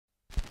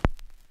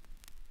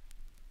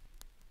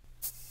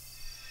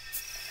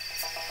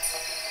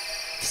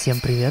Всем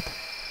привет!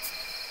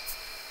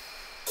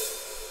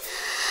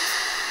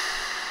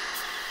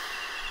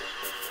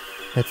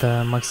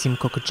 Это Максим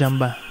Coca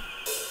J,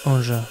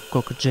 он же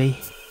Coca J.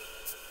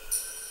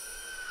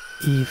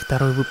 И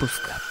второй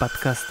выпуск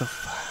подкастов,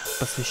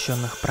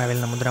 посвященных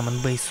правильному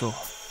драм-н-бейсу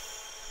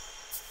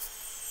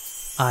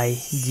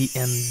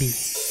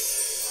iDnB.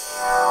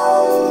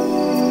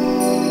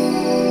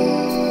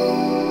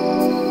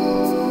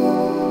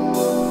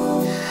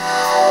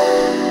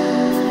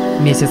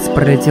 Месяц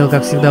пролетел,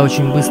 как всегда,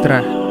 очень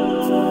быстро.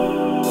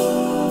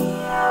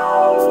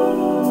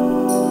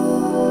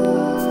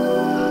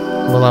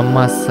 Была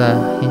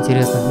масса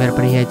интересных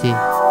мероприятий.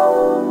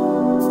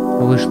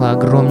 Вышло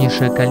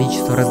огромнейшее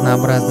количество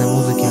разнообразной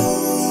музыки.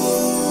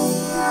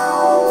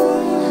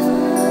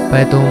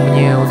 Поэтому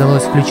мне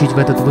удалось включить в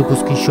этот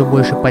выпуск еще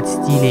больше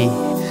подстилей.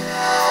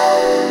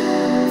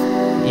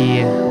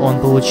 И он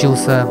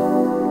получился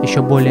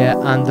еще более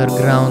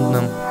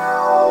андерграундным.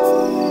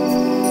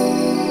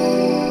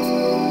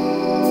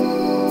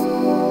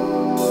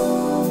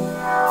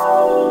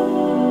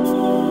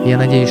 Я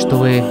надеюсь, что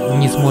вы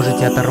не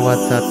сможете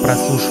оторваться от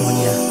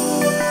прослушивания.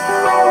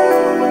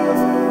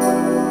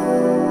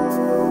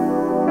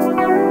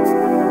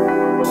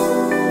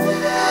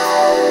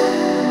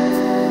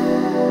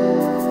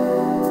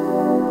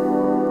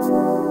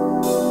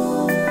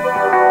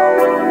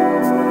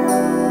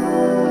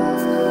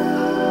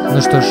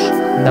 Ну что ж,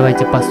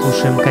 давайте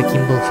послушаем,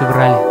 каким был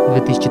февраль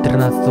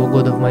 2013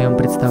 года в моем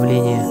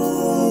представлении.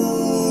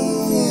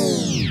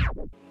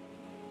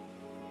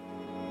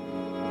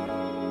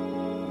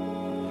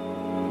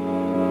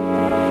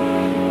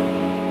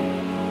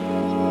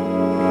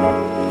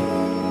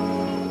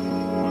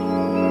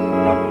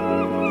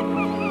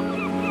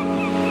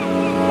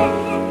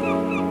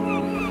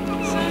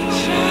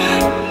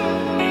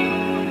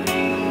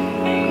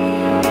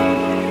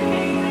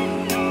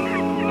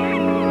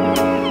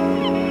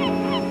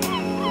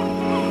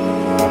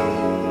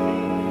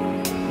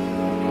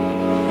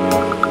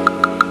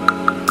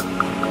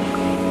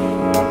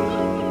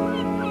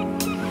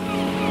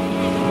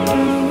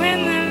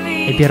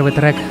 И первый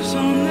трек,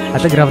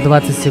 отыграв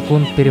 20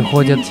 секунд,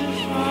 переходит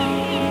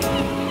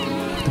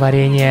в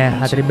творение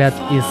от ребят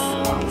из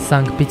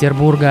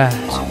Санкт-Петербурга,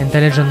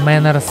 Intelligent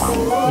Manners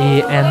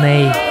и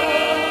enei.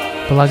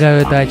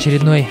 Полагаю, это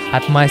очередной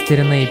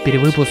отмастеренный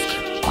перевыпуск.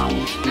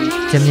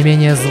 Тем не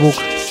менее, звук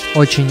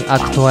очень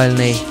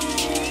актуальный.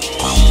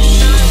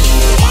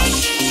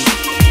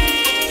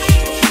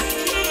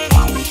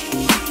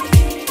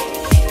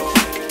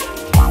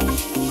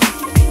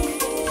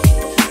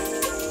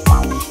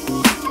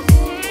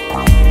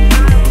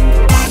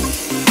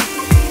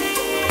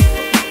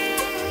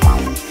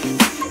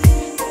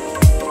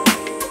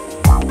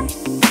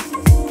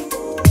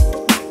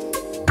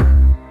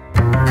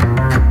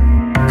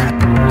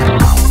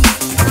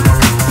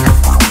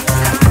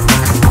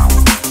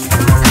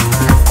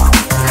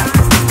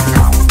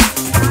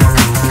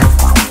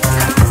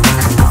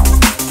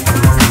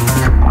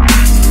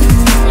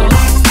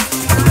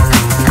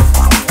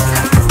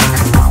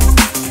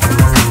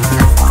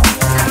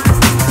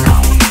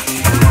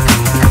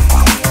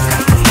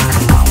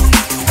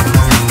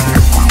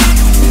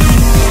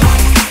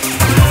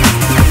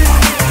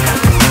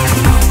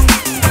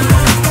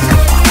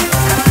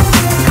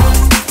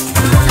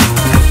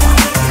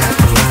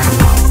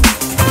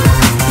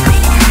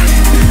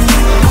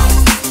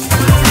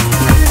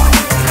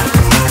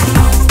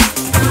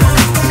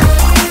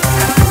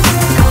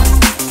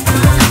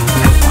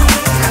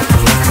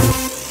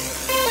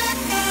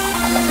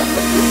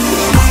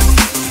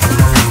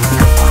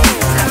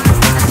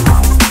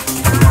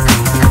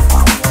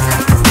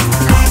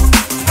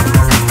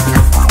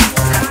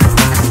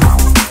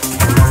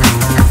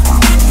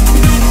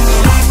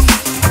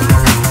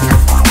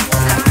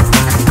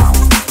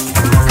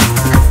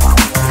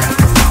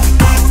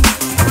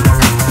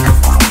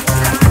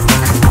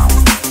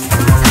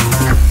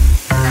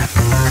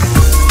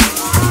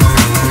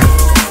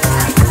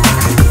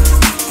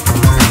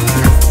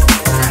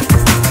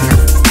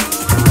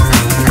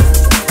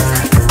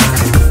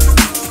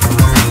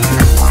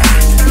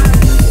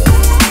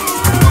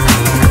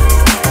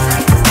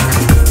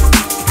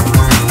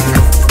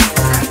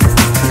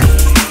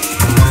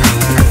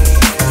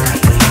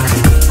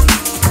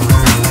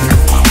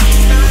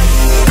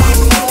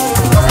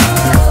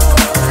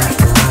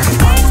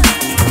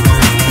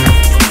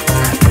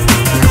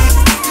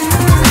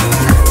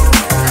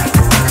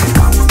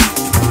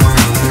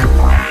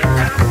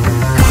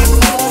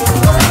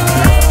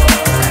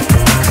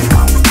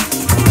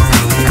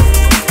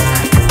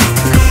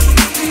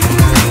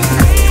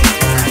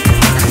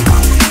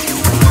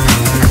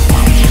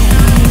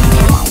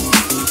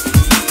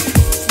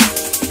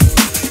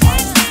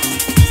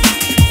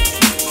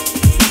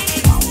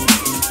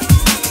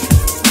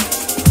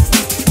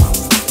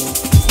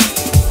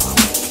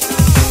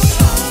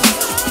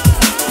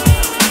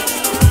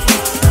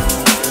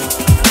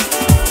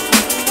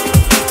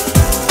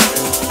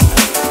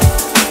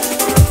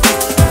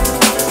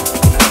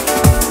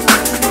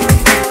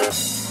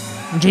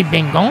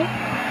 Jaybee gong.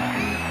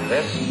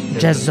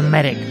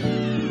 Jazzomatic.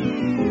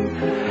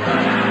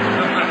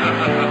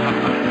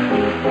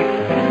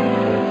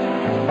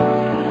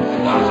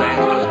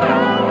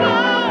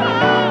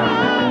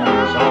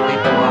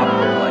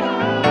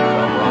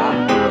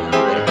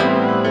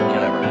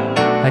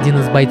 Один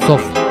из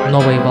бойцов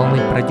новой волны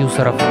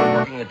продюсеров.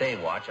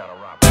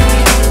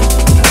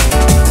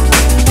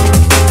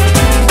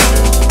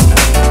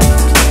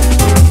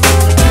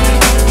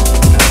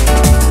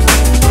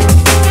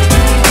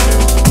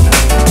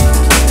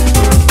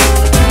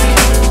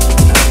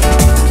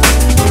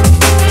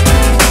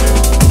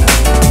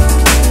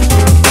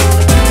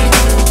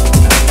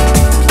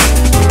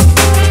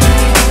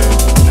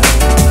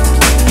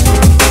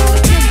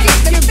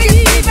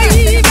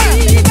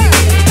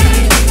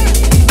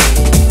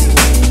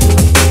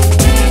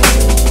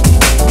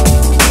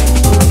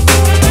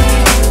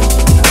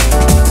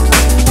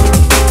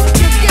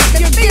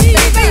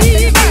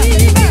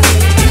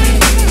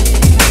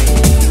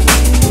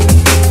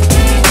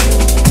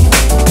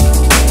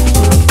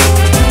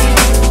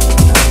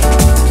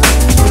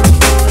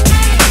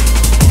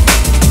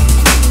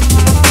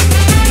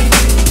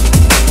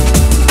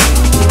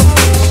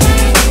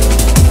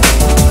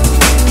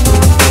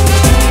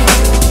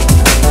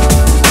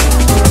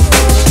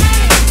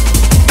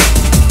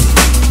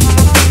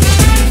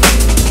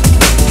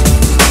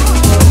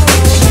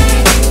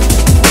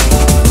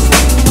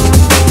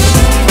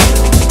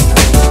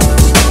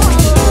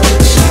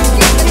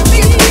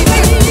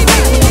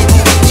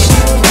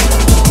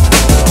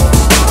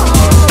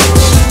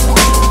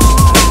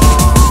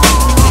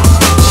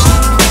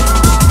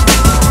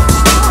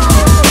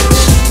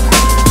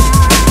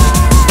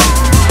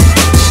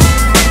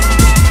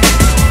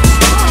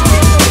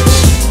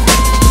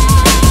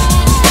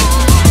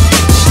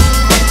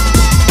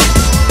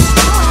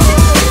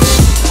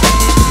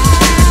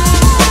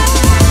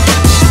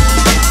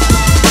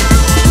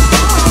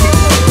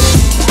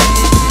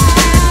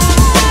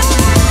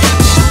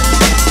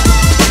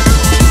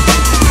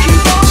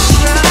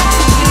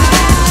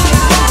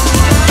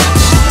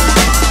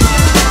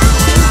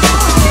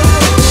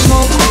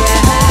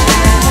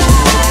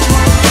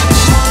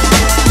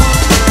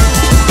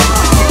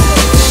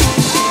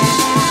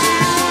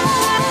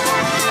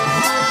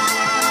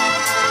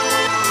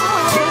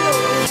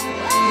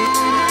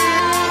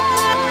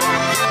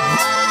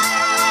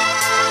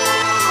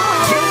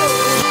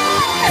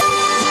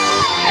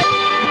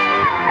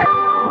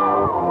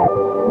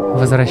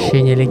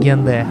 Возвращение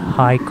легенды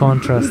High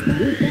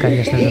Contrast,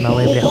 конечно же, на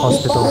лейбле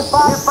Hospital.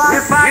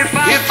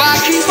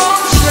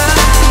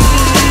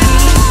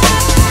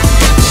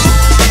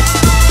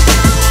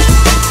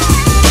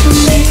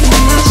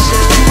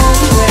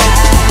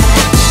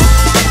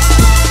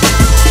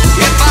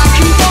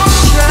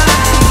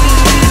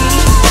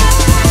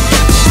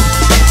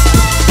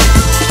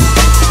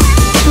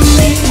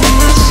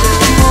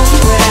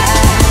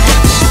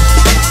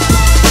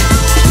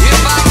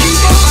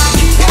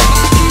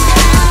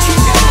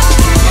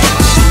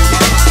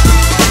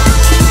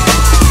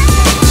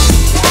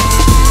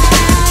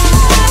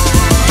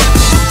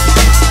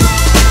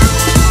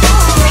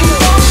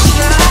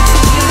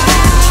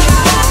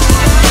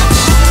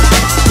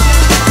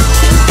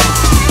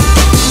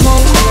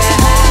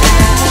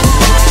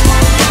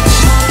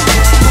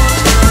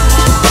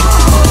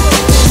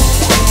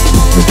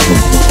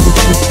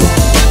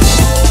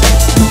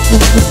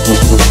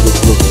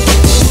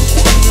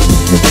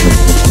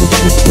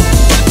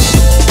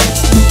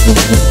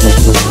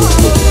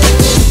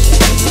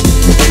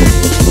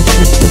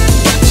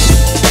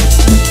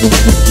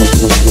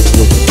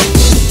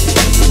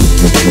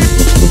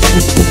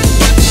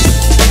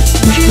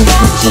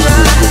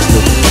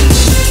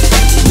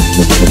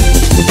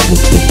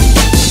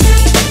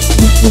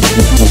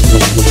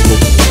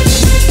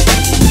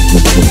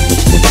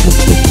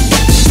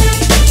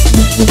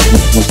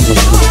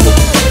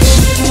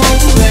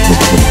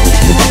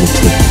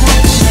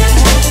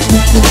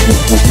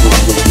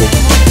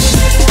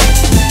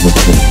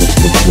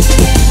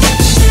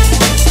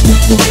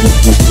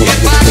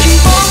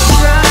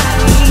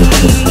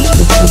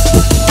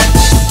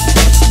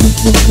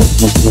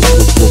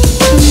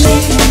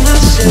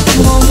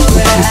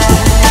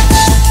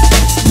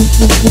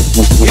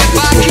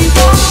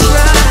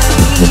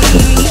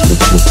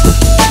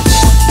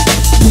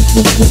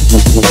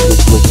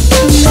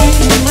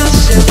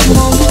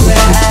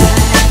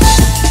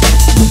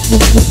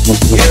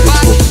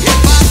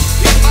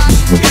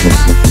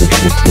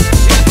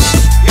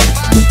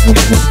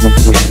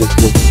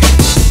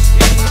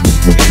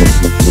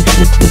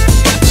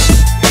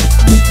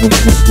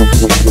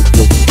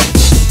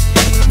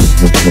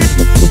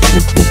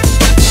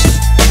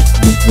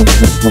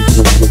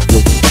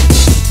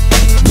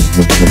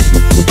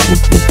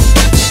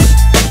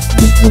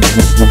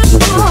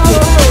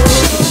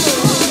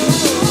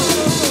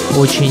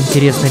 Очень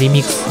интересный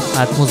ремикс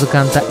от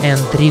музыканта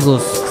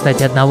Entrigus,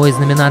 кстати, одного из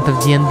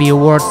номинантов ldnb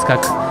Awards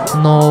как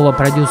нового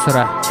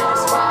продюсера.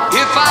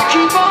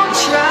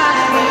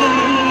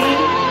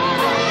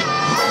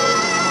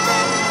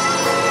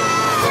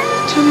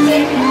 To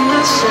make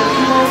myself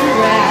more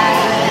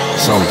right.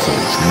 Some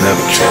things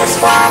never change.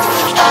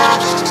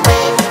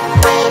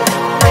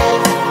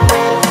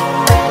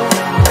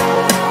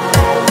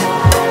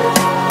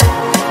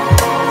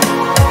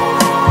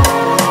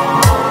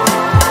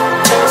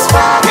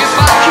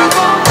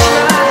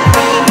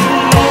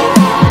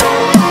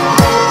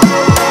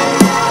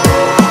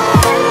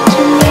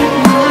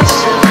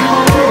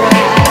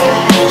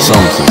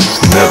 Some things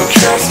never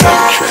change,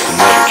 never change,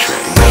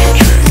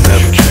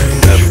 never change,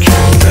 never change,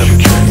 never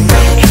change,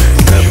 never change, never change, never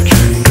change, never change, never change, never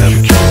change, never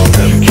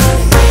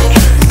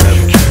change,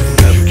 never change,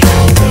 never change,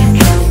 never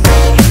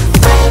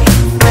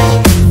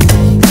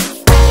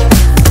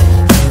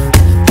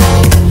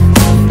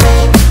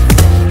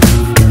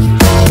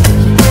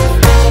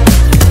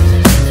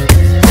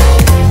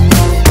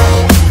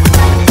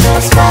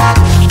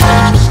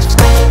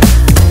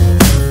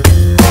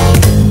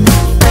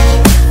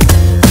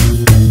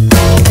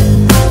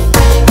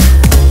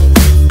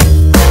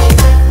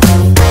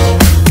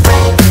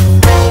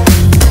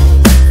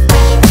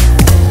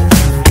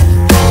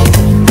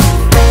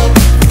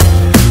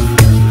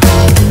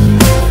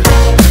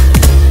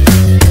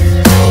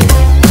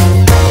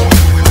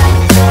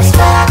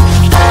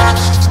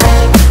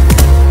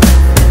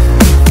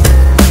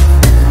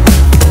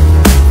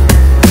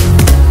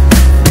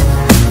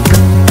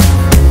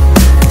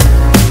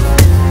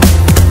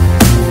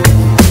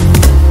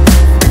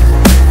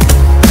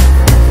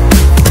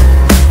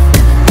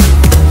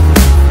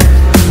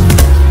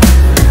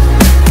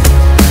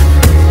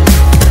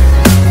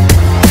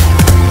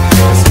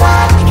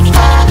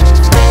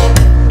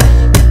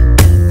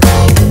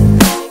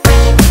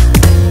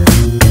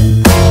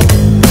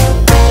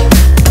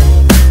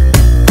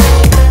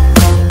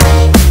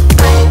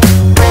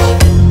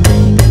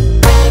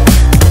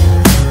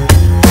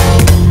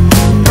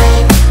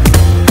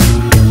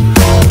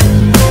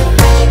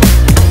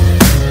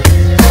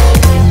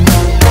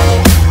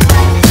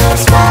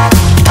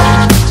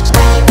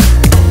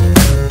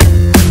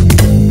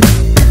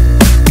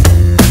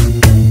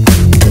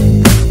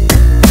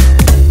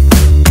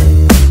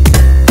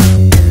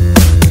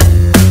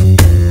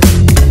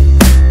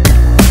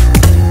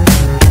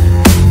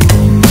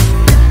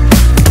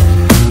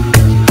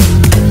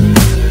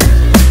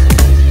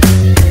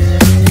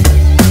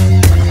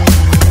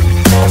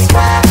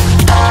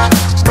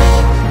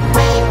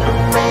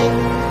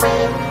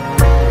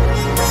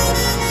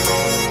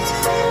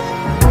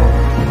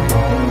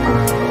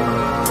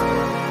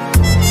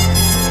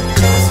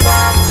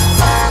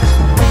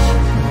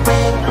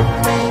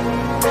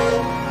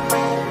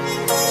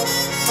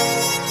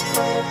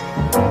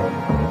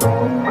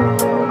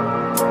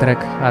Трек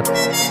от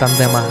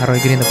тандема Рой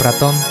Грин и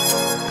Протон,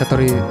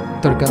 который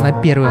только на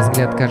первый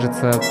взгляд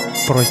кажется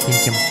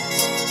простеньким.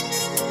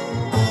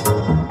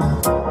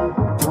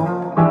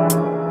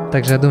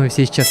 Также, я думаю,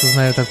 все сейчас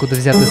узнают, откуда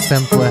взяты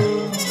сэмплы.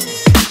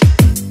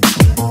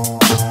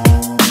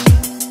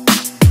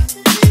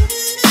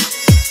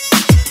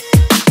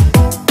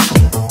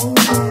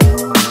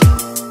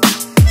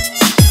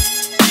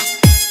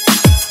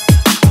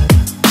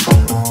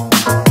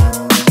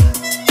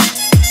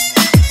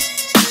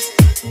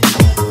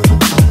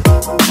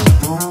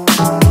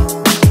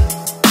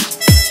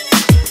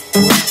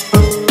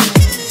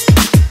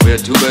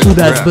 У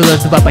нас было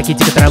 2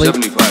 пакетика травы,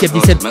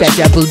 75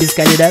 я был без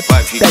ковида,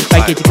 5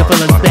 пакетиков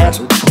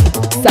ЛСД,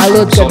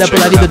 солодка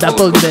наполовину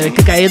наполненная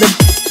кокаином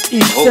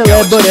и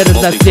целая море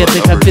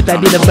разноцветных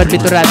амфетаминов,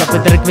 барбитуратов и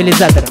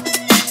транквилизаторов.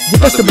 Не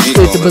то чтобы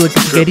все это было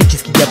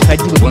категорически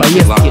необходимо в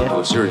поездке,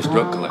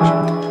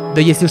 но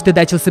если уж ты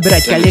начал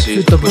собирать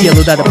коллекцию, то к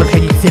делу надо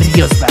подходить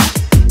серьезно.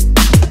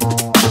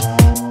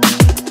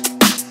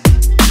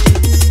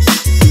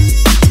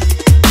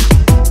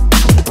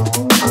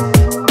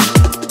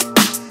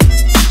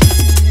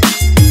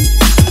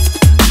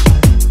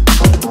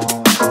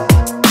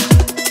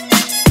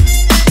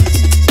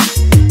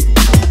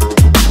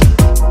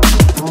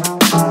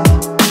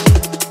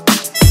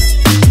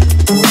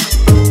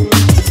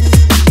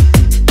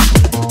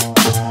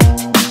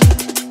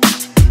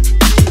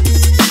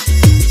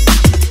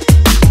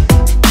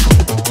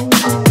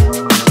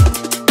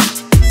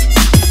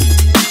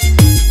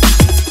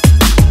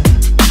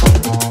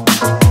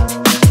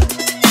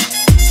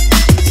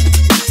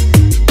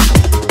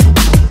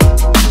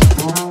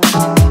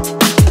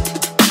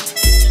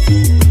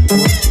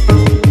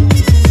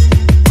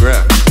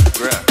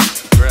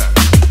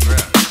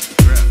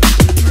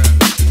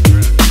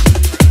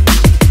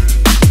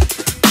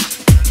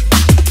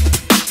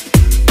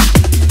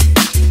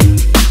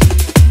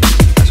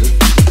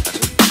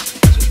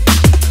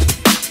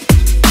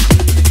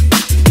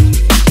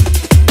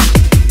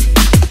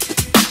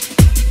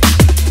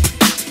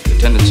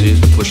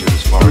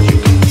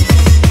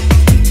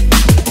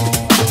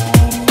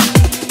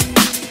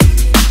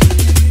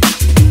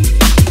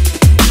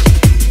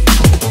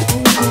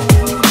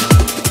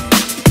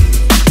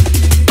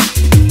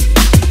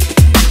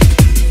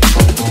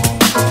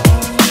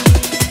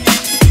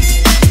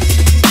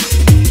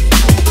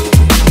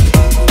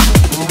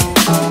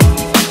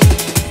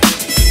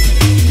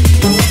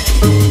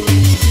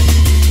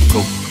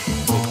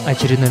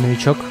 Очередной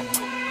новичок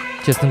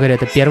Честно говоря,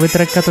 это первый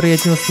трек, который я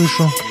от него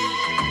слышу.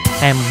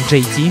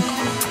 MJT.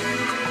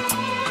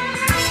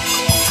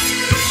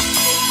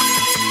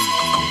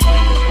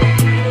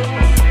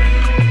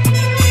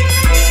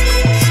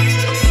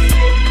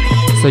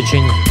 С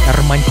очень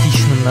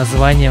романтичным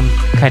названием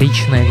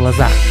 «Коричные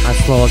глаза»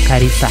 от слова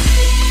 «корица».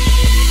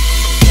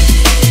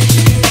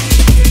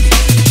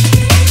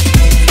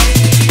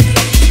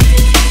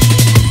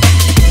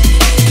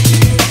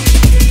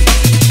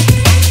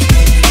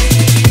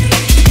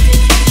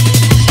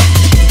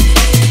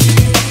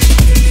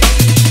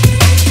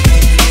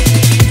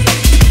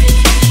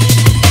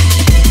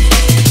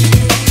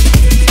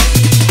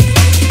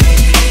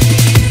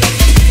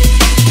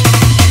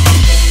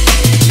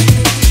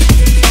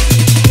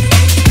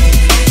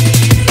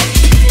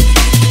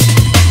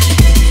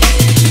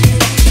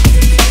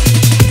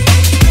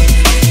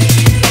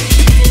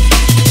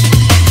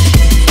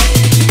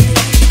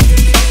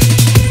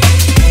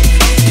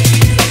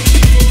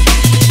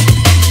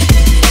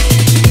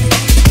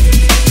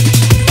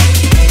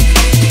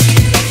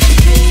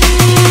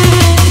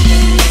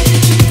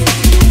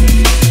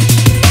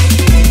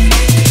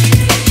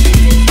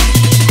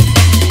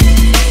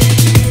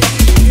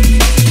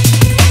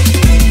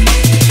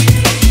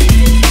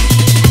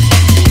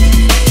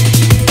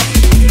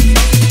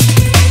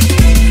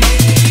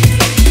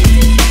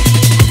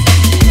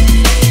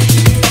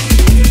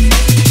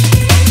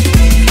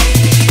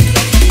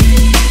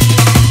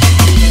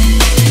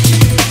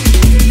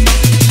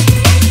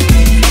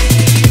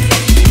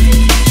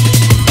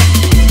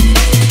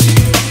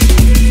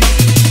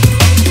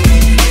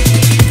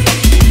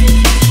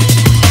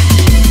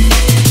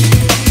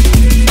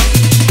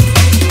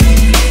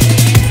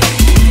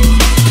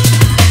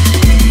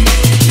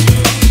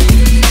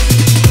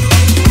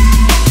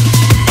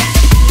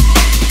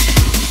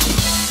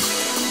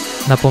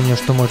 Напомню,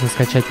 что можно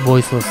скачать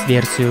voiceless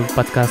версию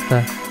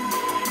подкаста.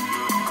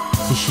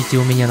 Ищите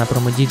у меня на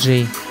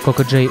промо-диджей,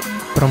 Coca J,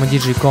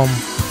 promo-dj.com,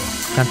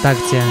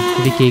 ВКонтакте,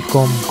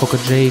 vk.com, Coca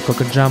J,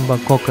 Coca Jamba,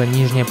 Coca,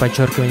 нижнее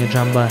подчеркивание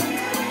Jamba.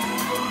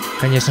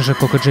 Конечно же,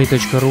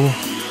 cocaj.ru,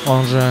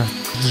 он же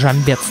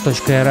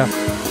jambets.rf.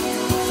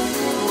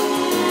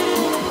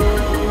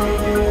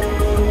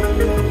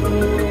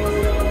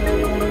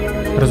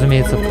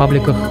 Разумеется, в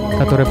пабликах,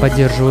 которые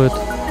поддерживают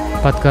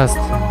подкаст.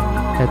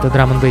 Это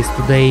Drum and Bass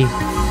Today,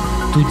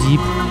 Too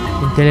Deep,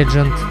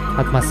 Intelligent,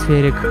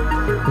 Atmospheric,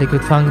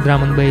 Liquid Funk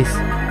Drum and Bass.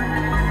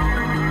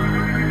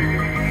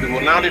 We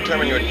will now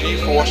determine your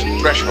gforce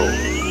threshold.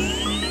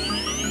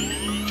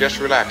 Just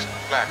relax,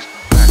 relax.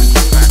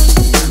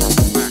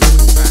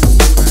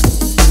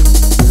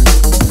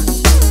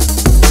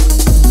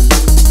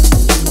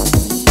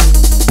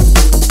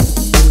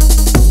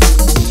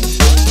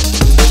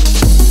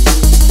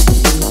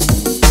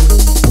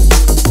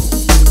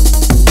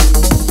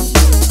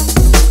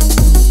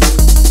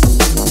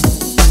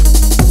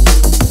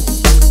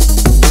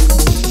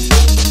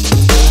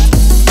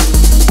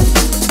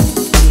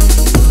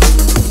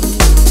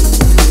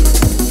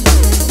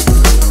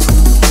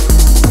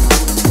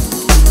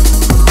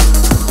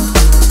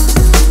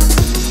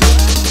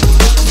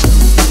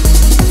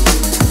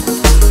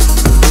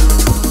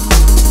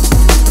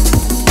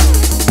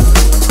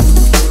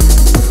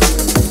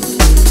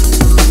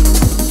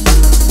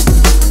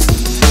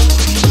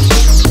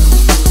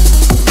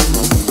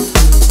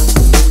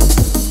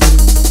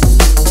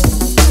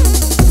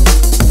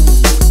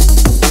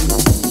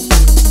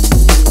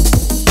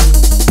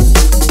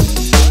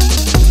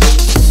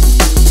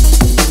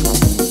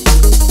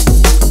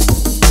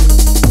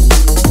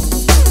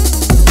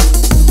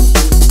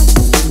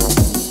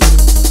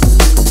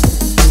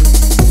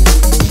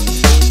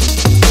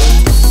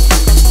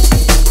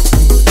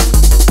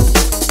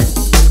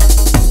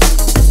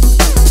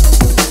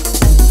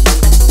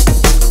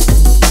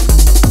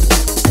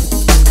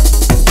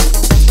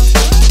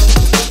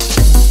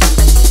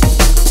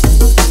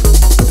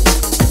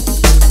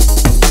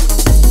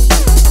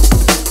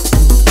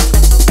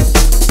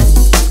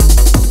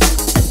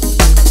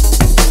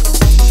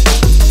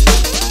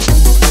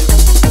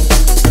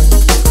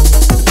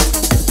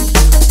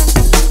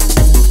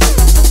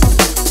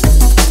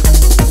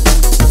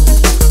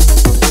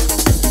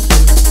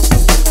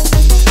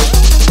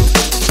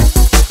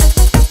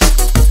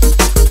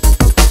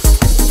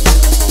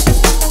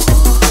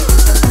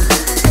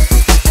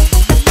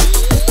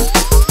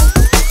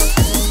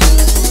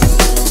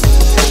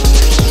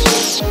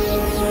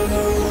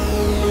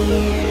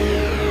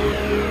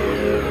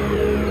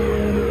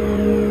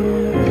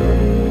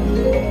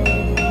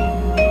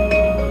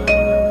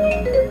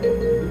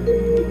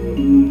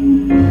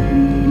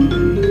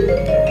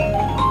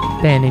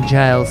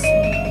 Pennygiles.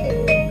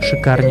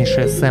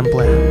 Шикарнейшие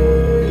сэмплы.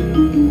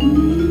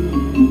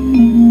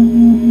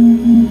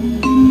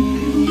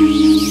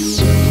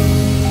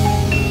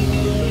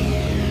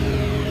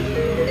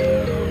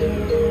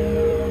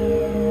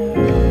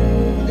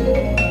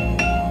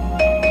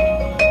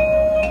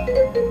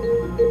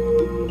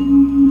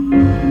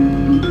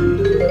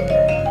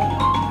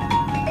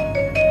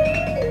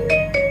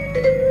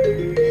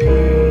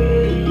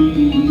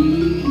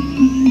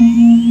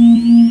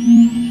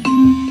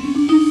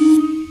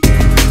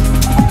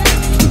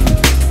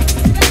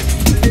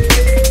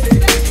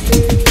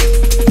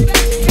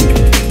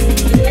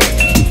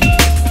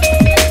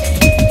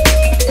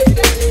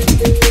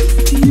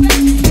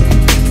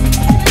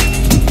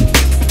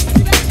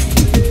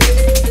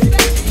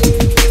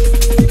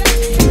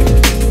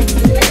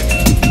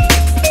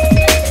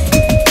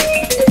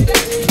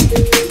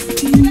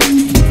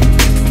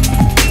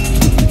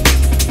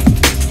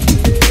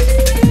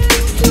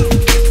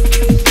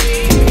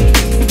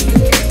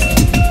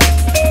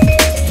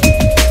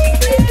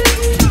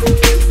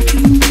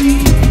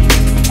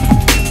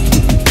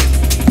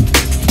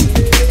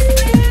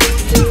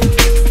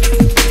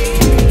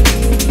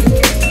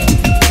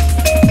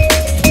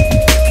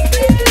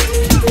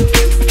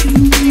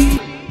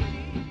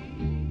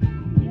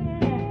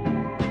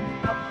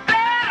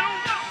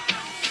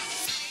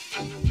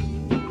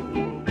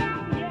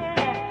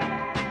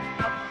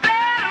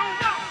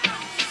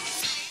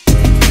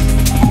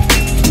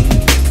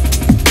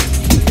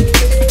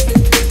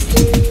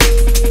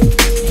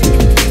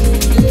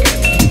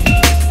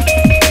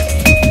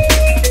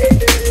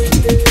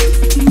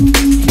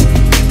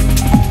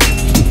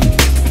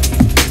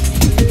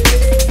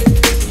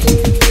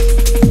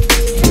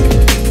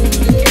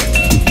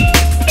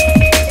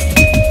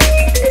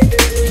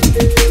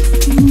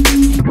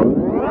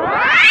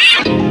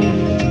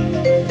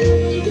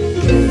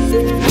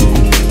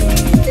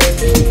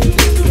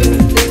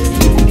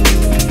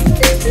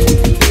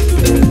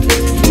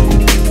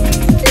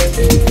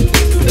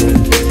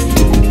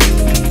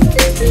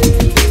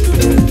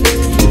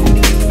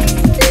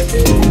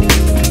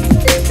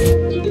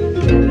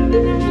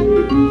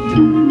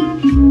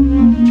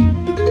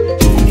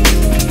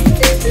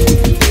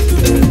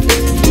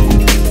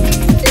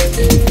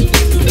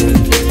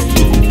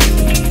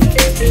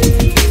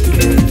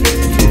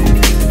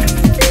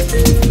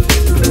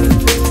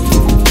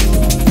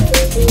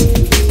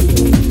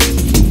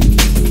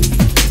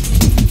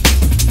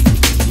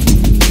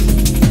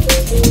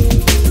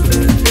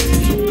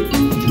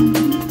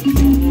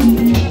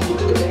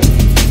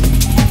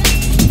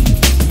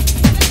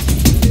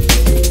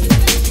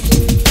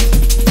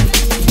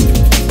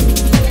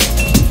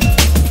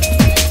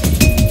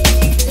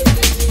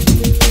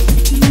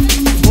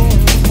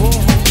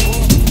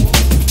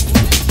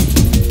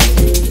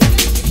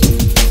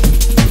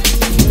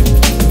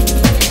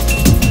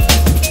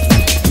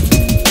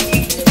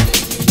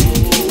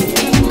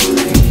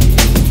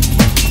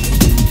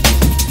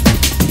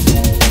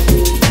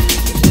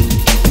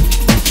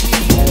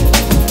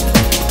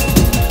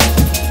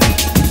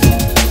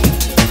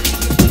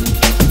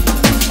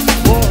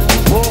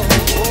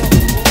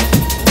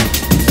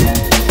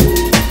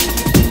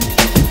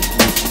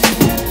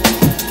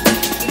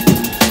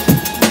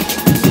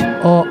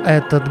 О,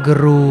 этот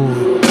грув.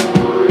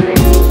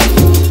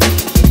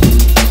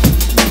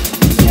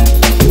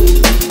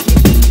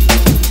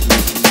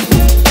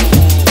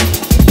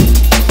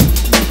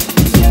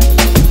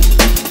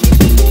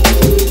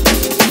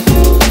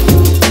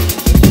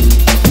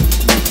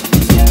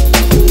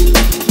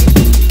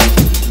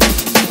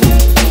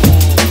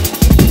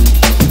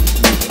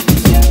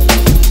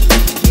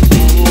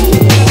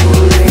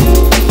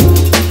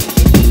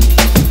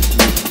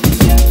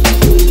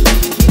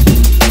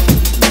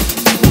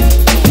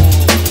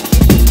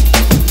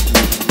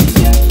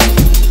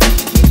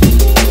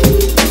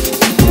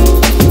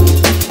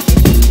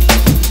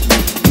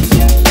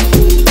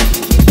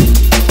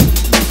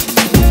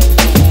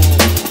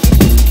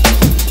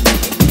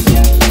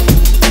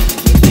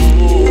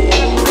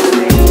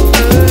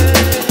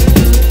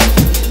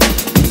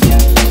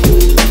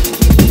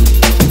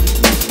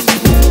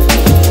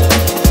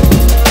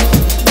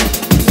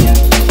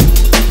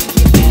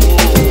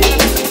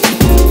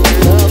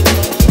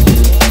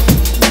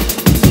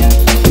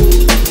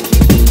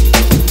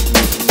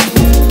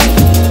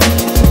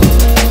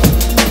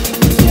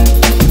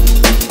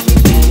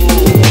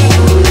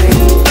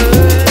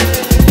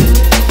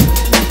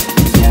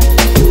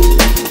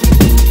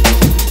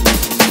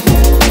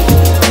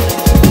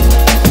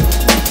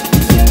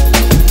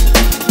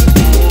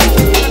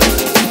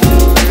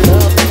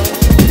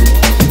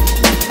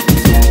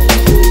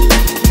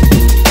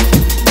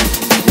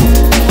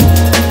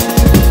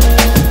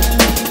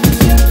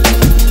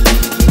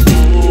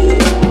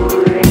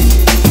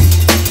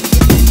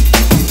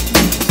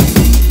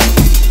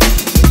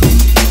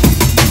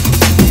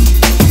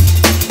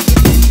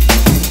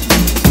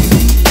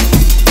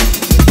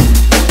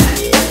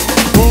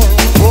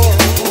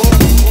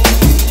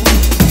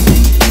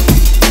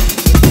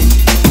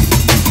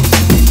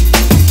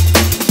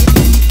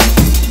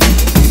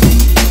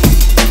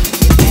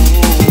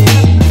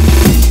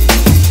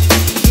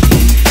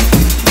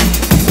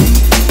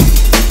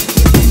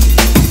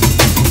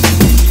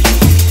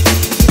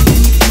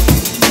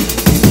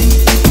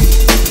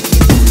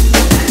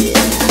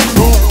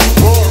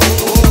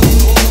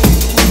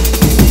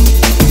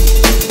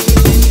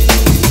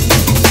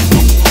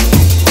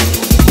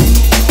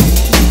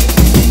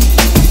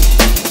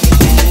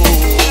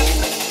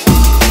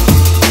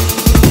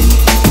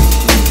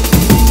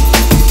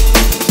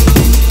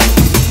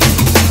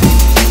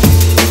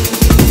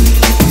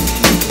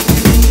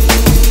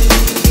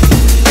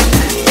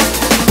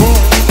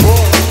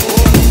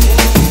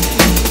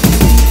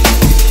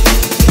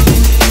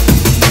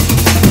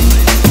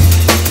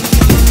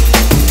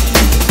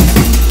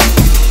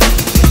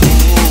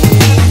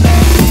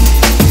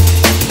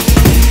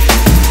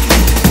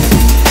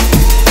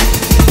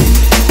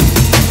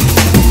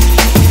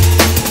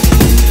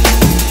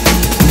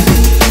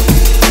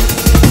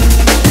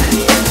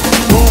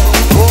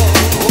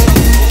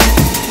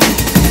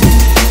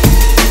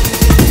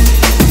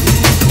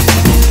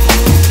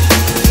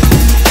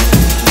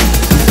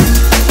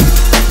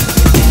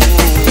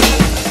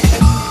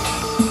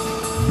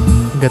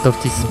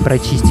 Готовьтесь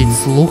прочистить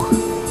слух.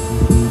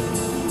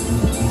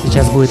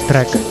 Сейчас будет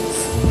трек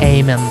с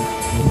Amen,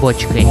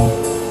 бочкой,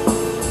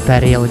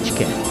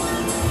 тарелочки.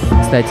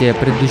 Кстати,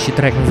 предыдущий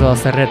трек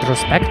назывался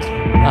Retrospect,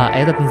 а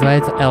этот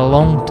называется A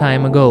Long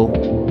Time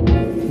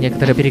Ago.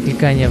 Некоторые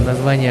перекликания в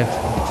названиях.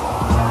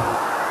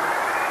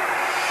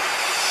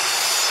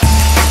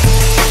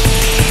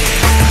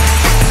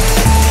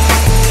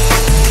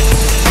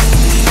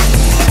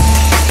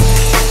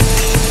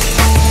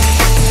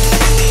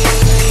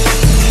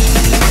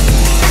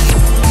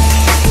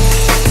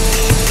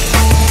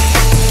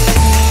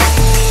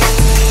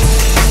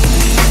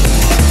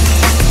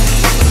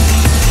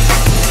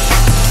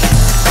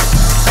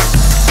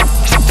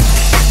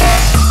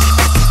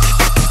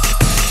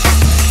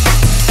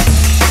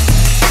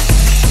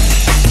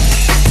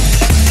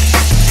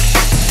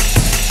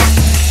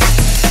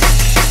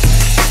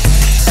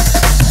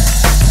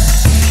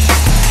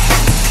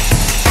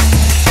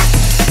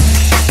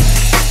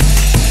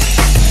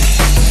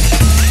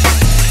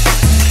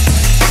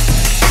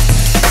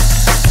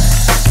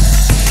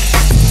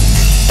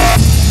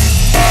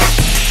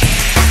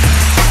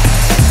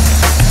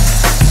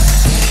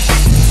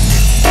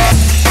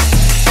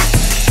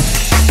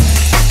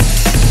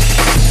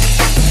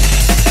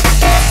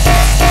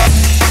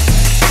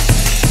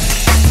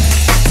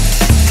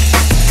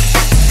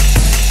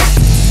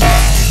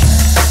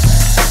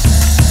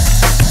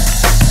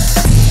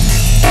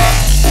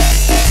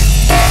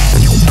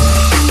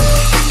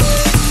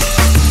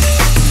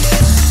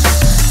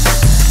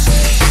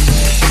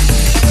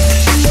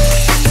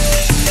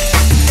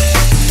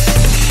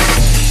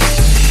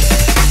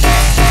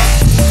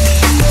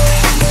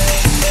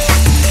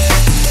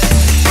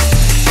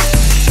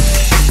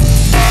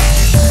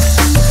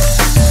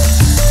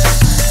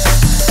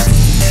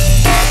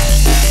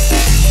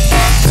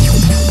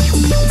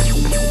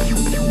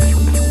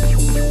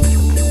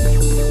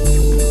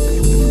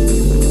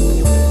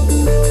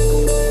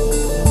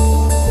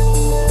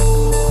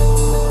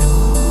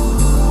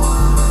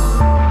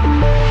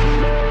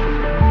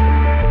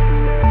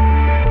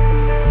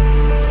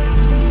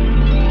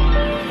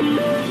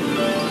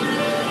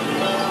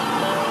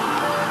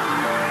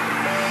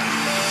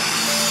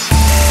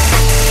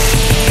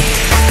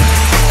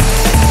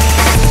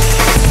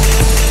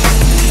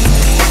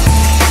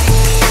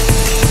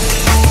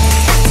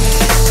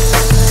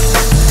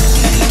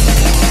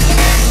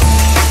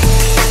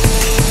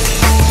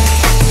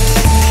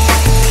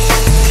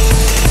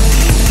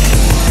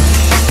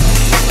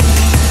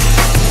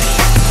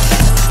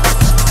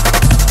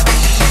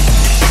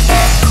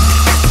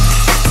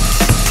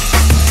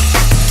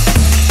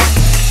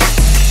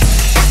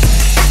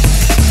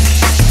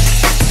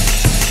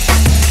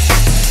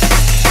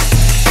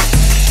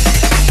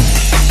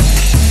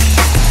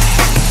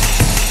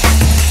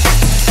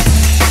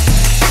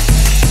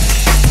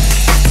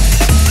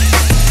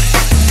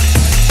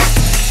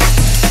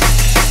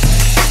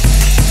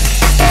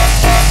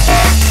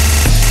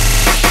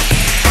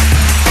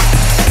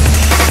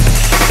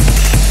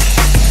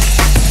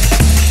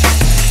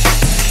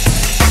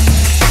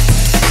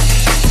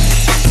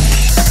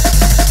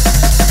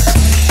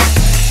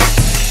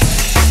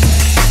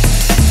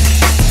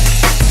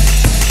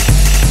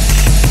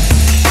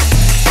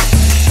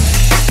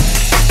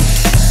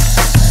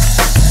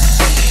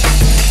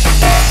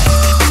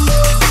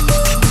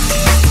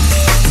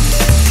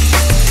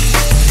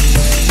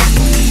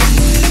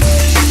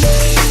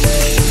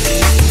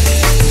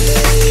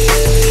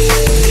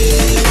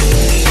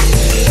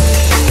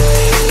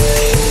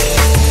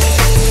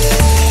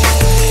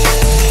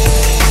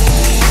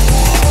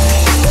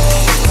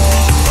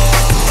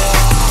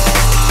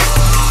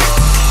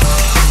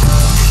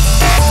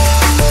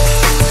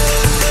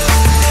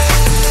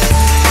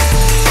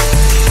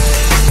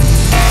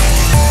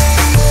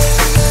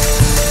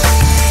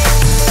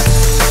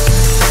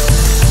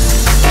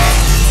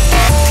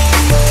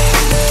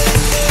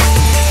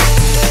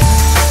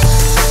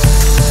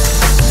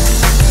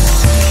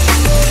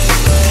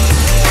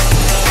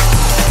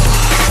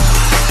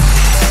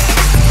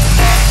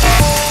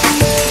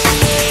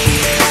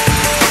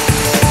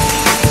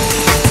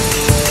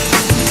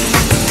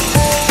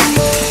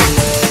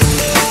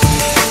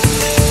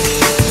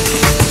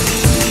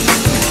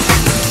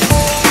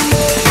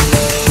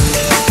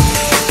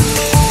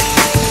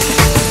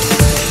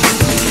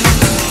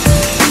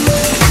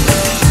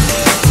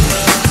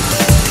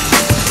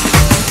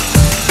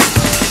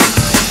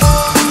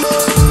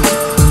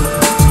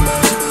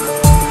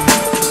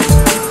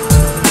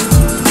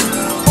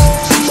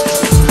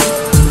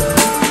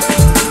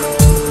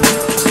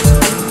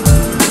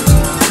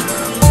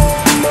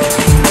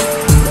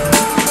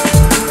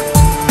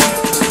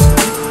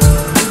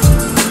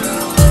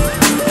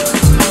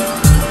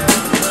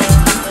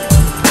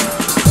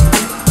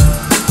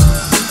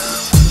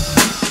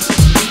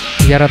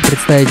 я рад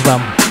представить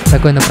вам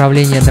такое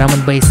направление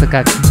драм-н-бейса,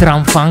 как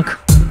драм-фанк.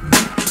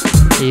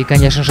 И,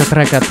 конечно же,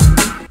 трек от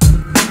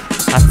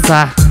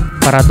отца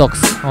Парадокс,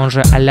 он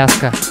же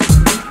Аляска.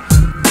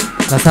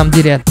 На самом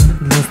деле,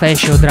 для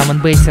настоящего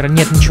драм-н-бейсера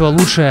нет ничего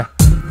лучше,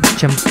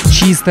 чем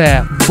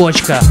чистая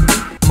бочка,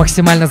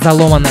 максимально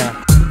заломанная.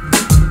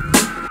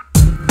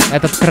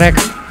 Этот трек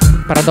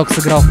Парадокс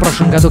сыграл в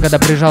прошлом году, когда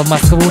приезжал в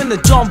Москву.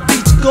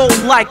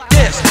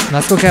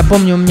 Насколько я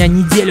помню, у меня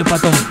неделю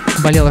потом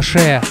болела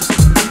шея.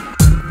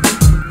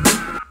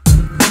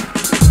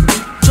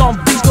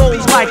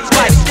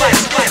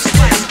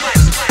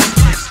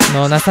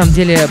 Но на самом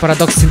деле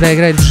Парадокс всегда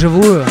играет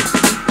вживую.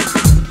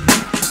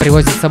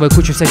 Привозит с собой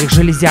кучу всяких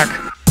железяк,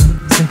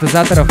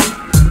 синтезаторов.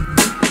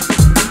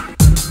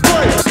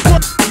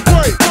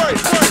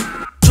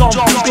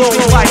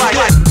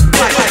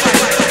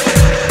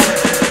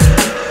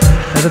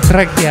 Этот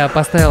трек я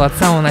поставил от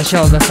самого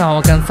начала до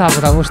самого конца,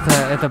 потому что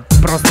это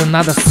просто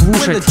надо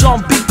слушать.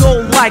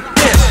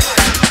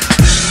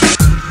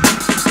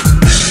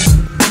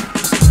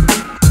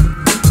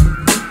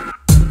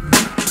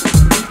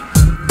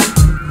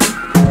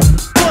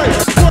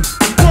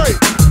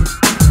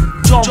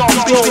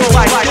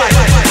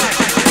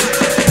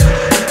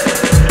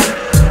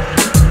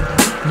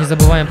 Не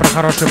забываем про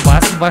хороший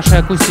бас в вашей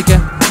акустике.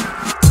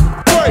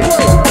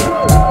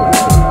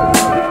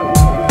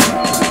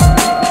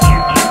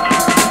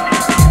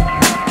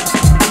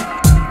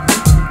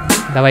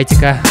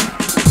 Давайте-ка.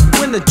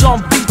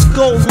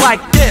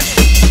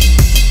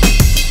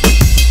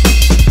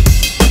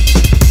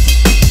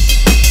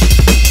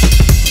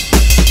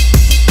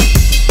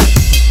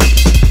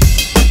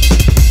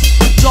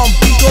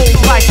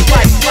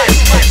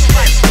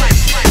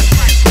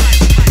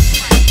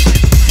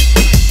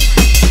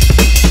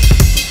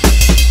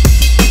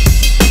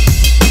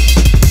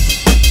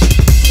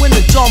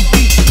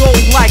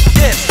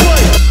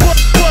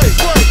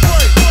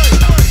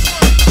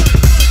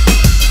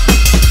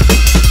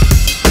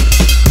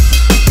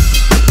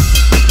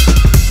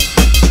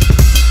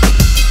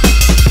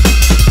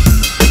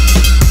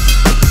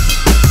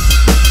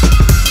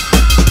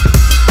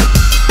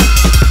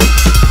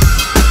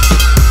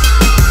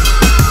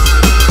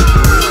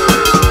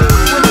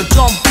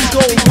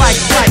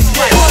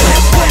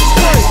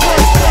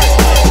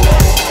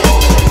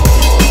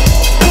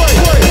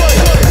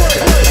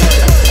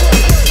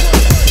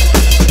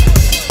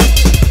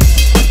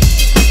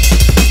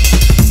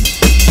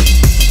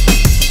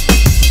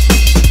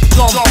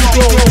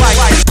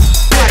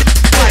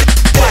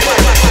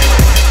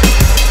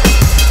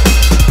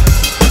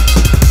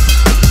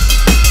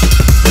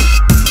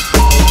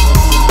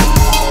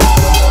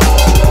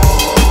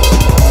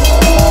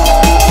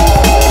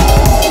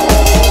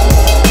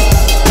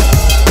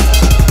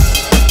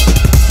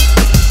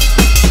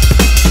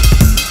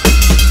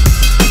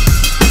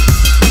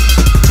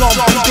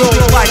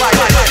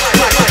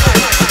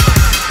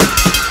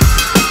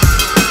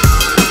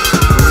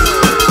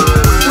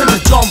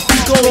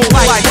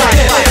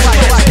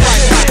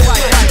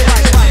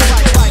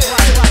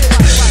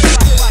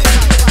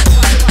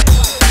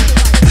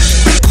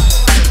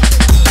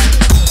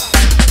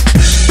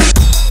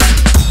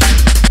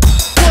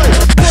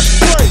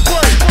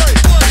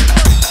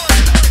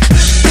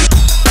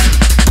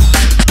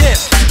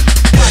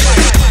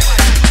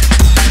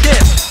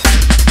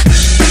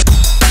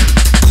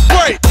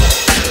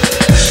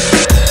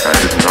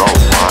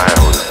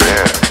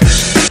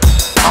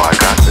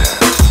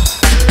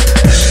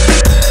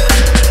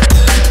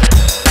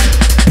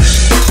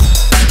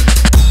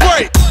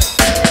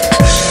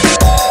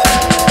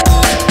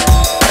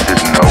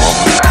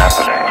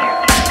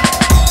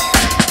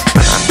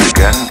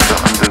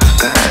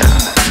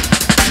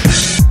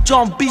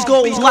 Drum beat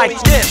goes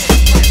like this.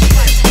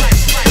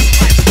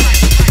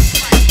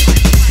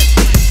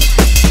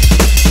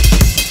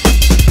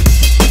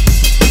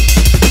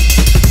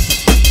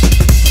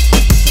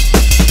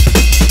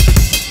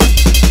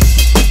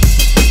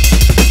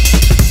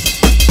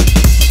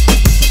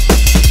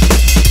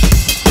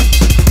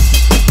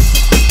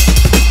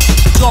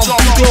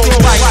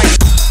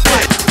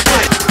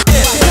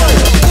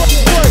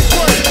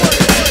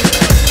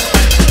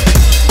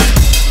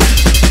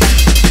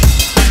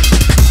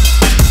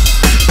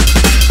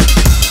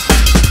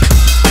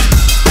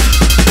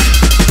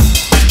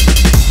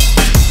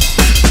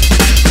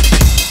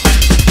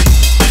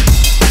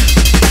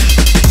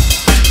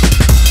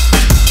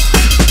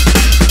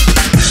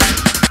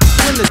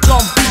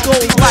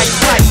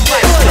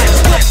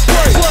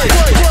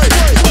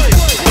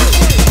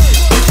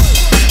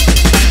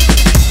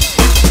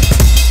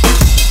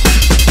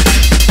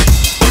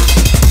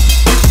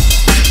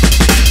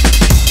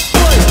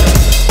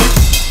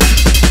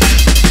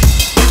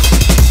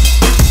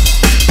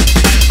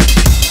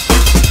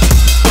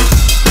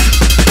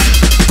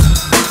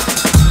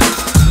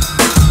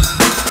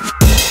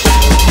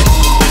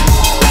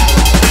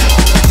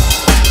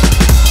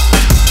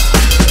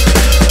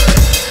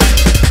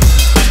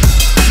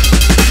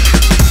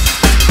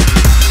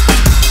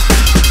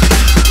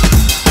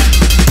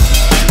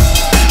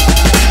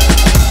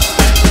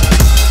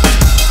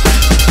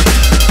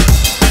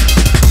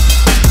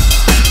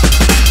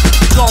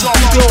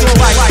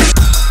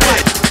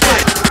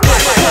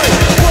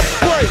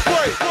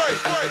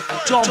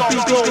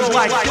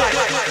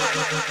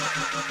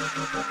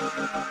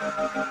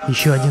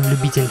 Еще один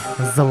любитель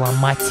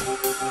заломать.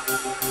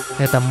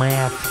 Это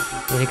Мэв,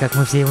 или как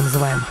мы все его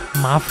называем,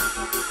 Мав.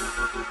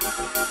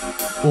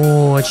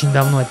 Очень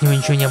давно от него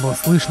ничего не было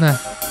слышно.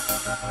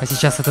 А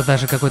сейчас это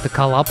даже какой-то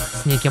коллаб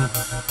с неким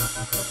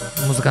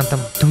музыкантом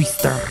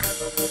Твистер.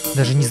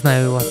 Даже не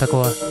знаю его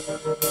такого.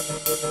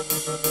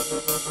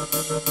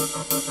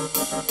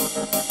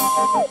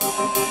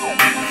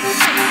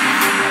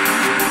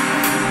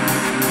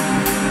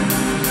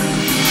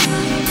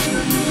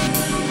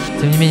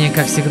 Тем не менее,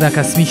 как всегда,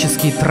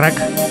 космический трек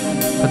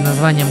под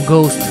названием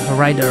Ghost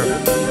Rider.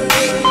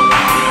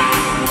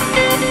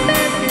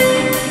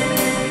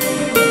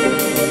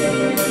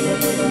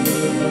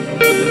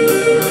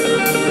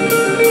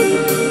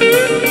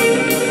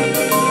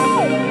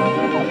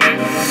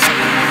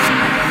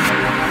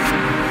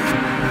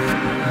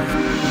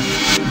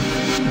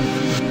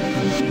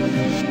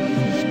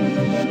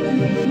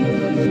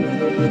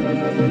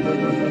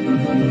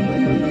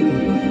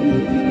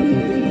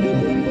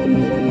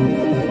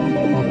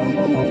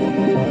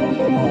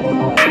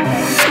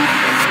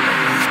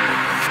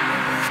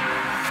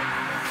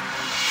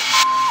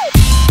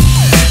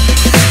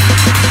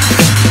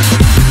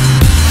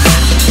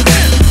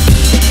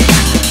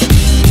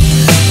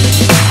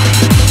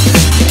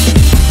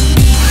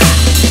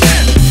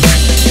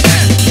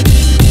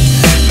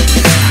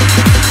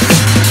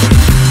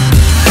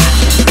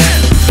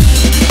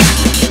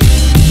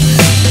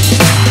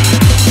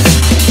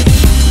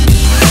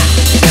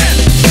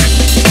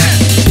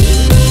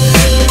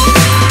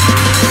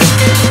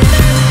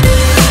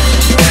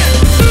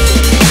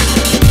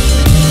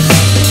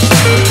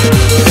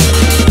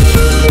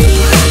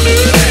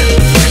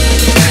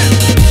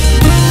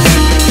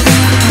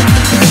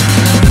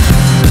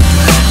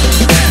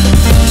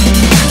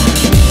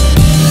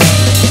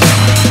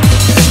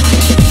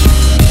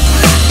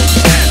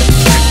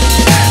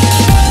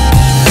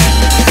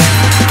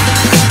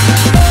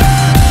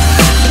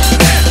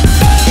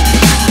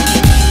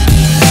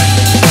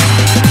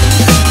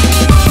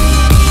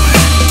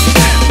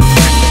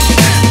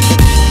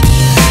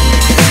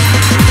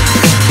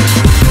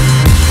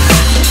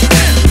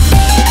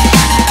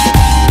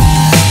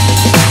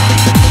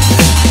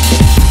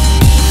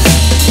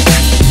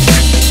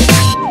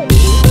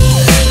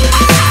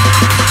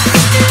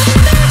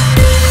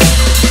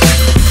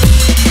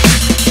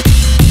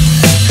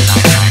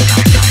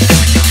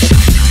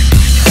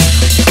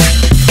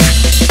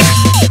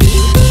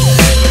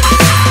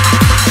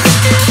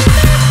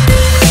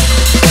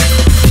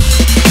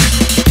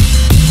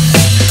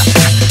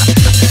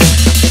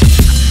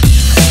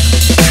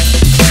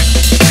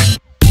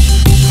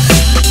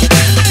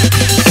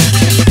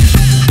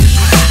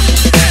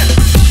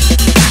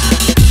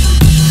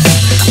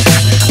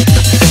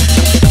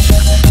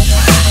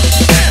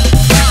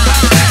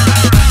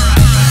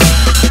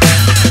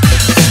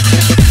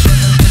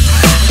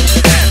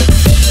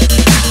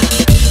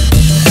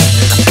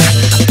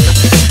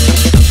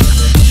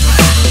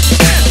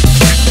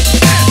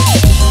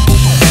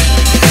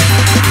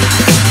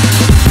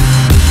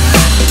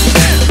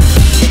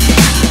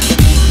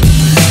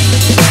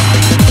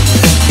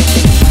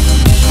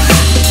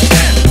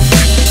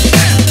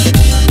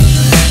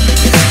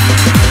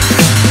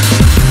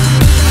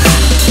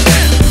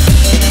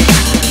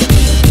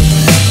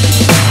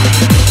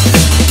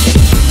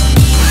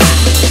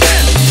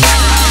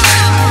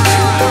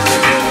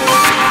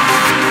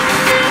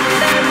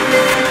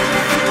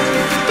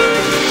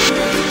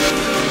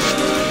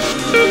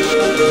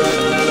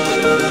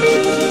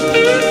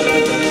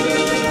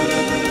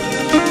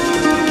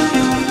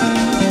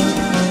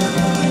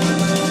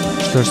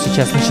 Что ж,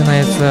 сейчас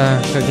начинается,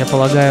 как я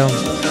полагаю,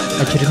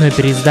 очередное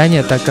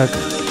переиздание, так как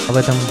в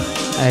этом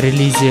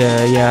релизе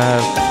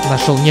я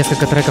нашел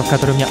несколько треков,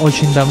 которые у меня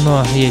очень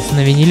давно есть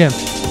на виниле.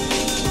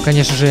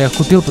 Конечно же, я их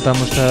купил,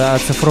 потому что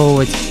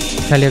оцифровывать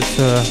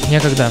коллекцию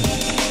некогда.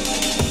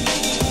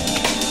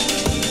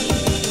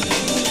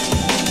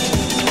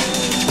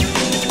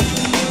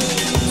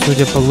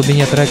 Судя по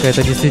глубине трека,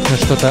 это действительно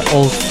что-то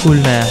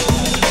олдскульное.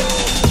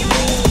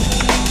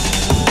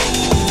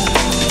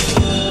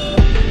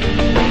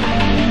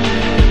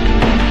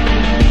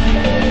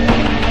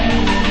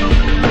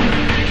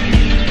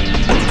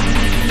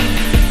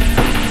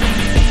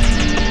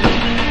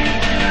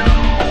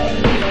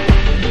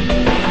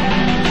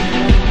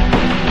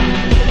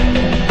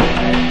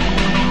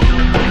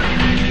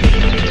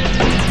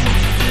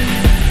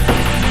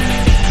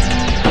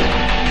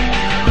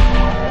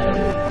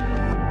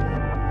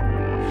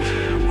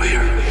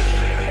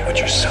 Would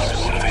your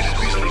self-motivated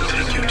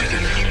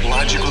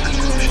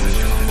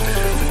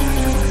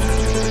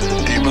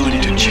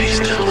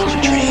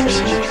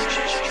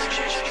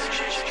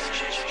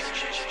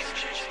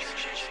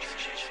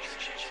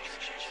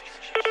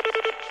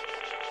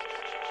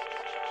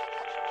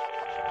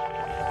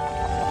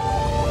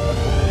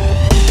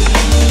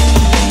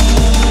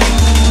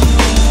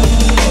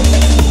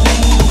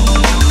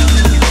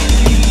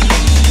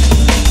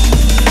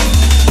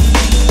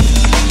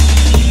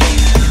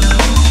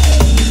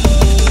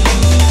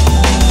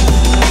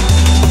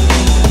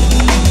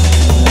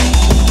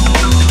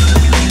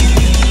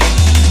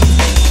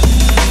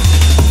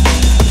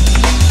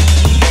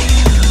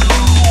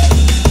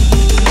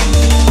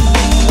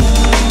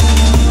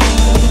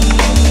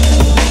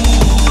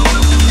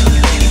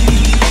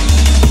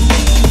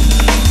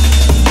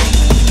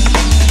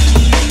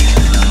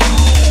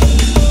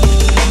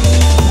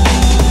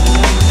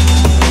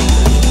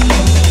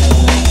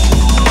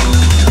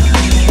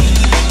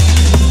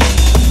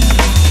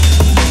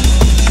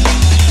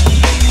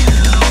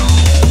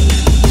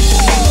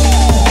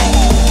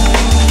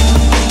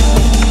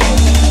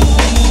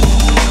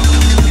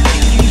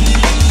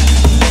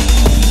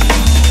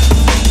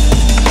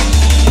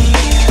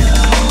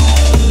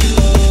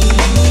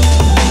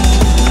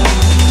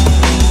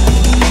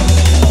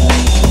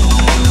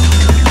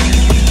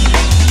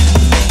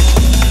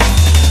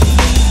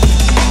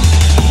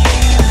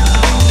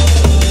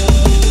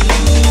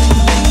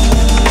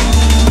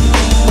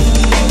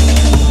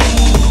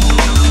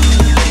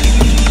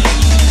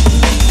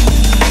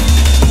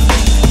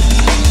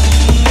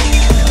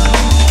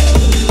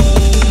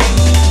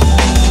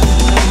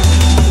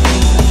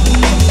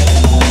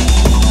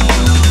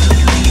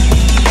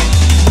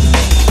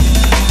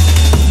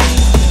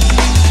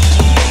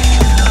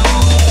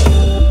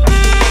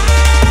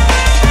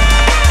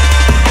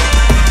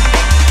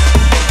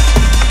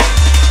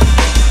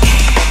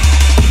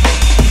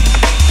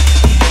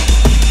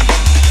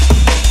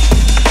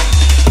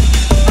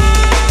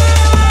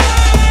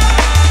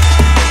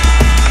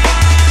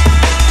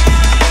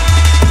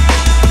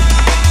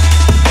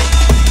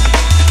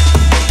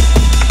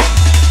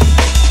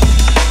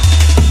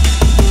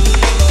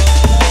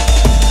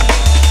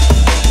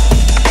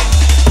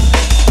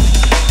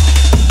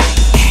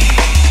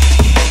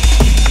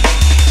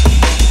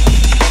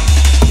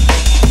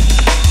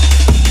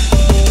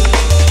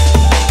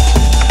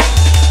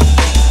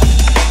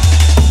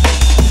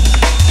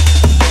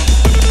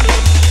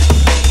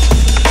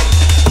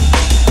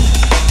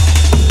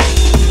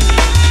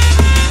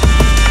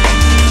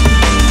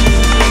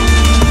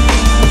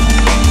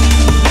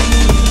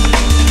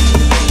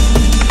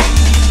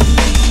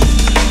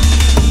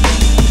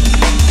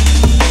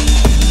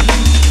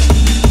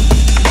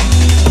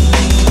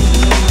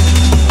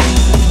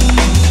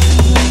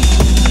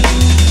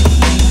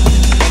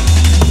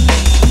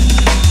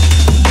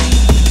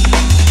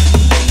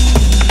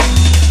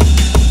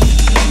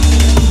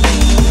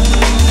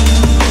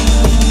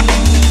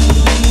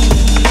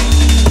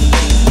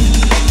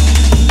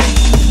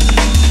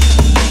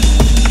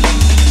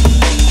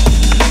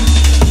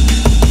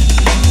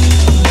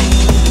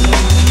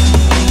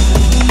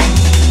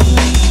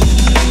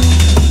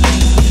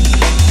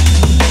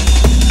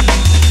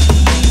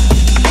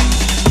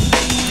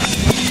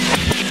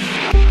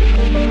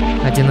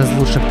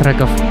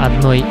треков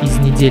одной из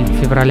недель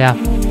февраля.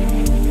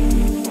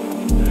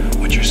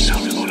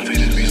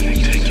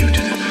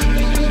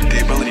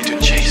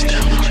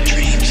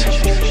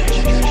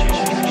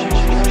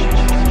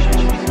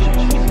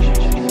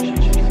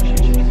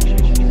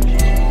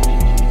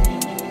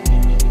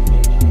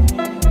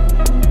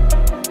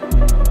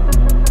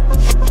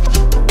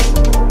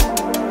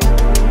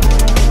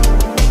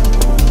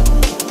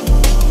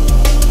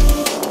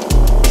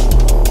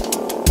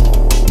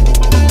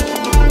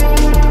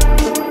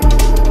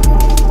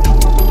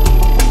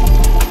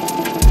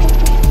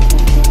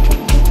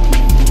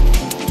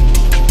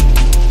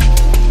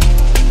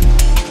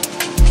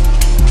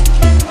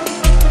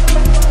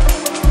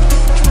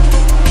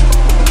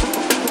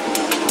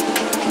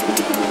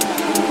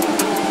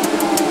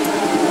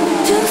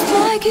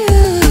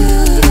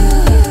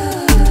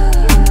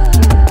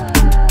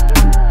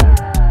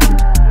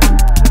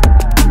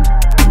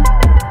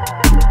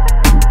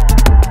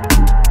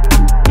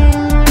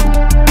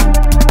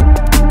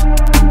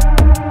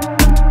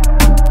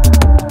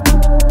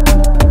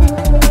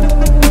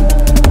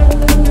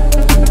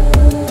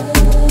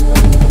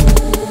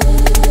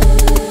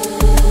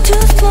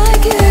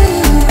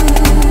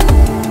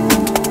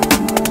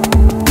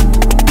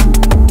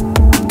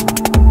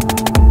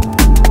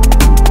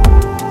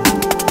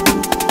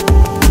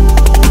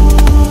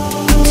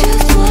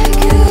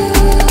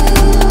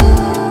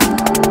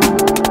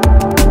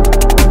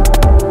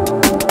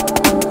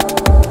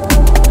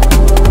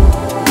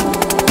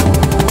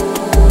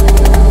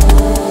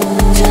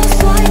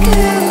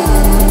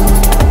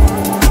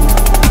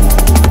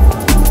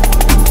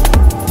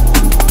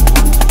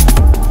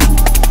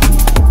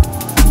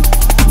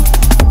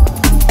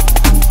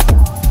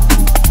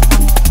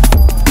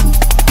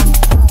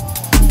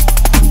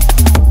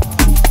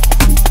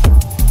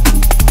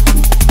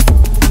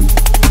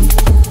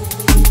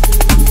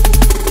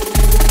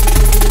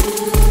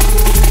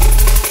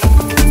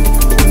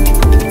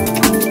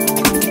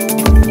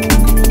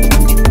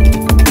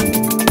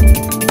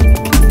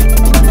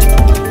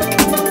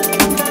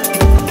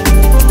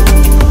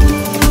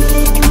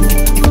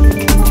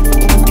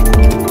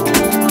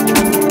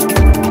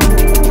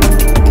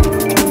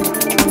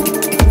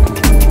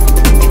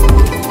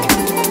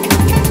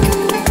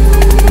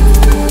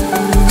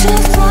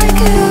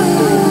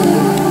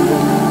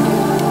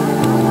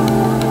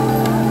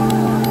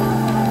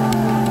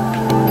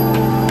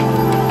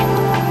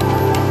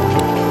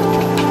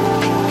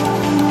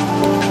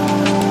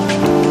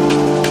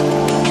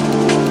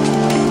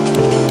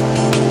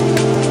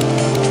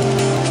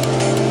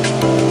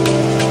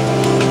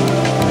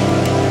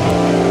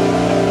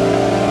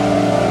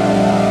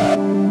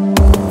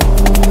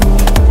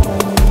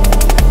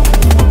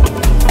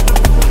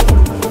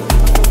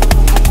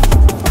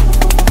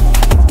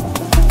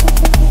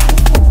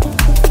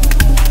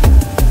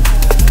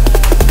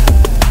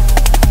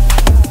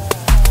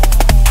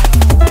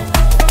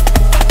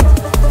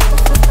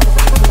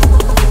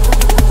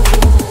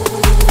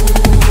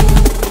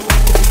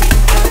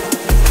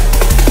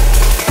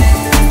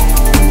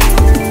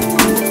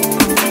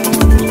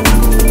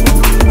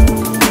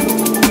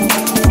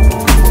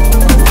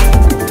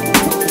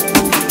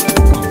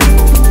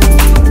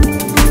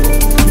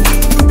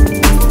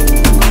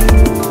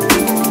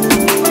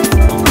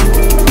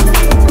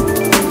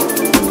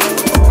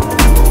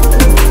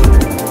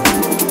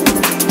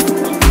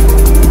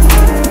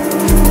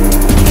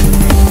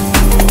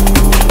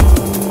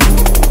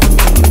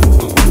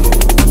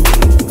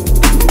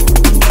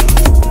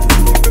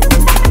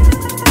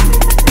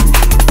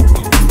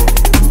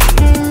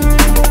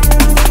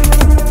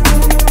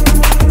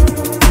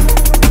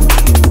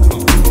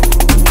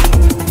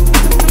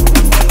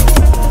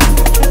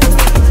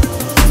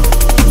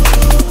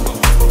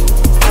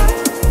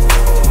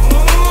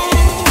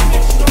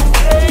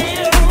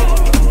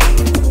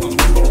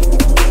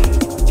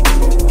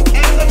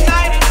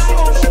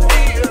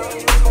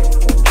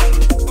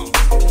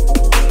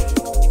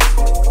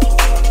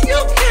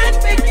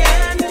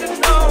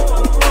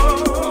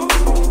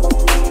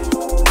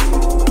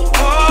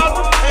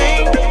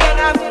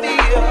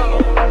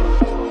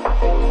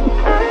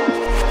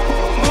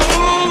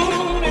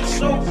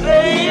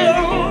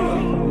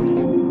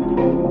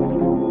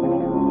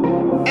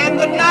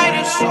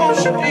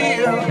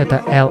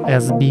 Это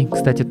LSB,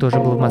 кстати, тоже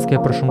был в Москве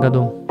в прошлом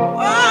году.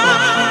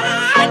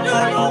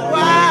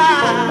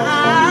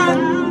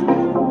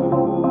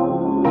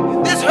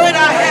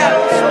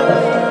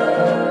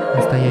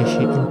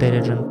 Настоящий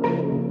intelligent.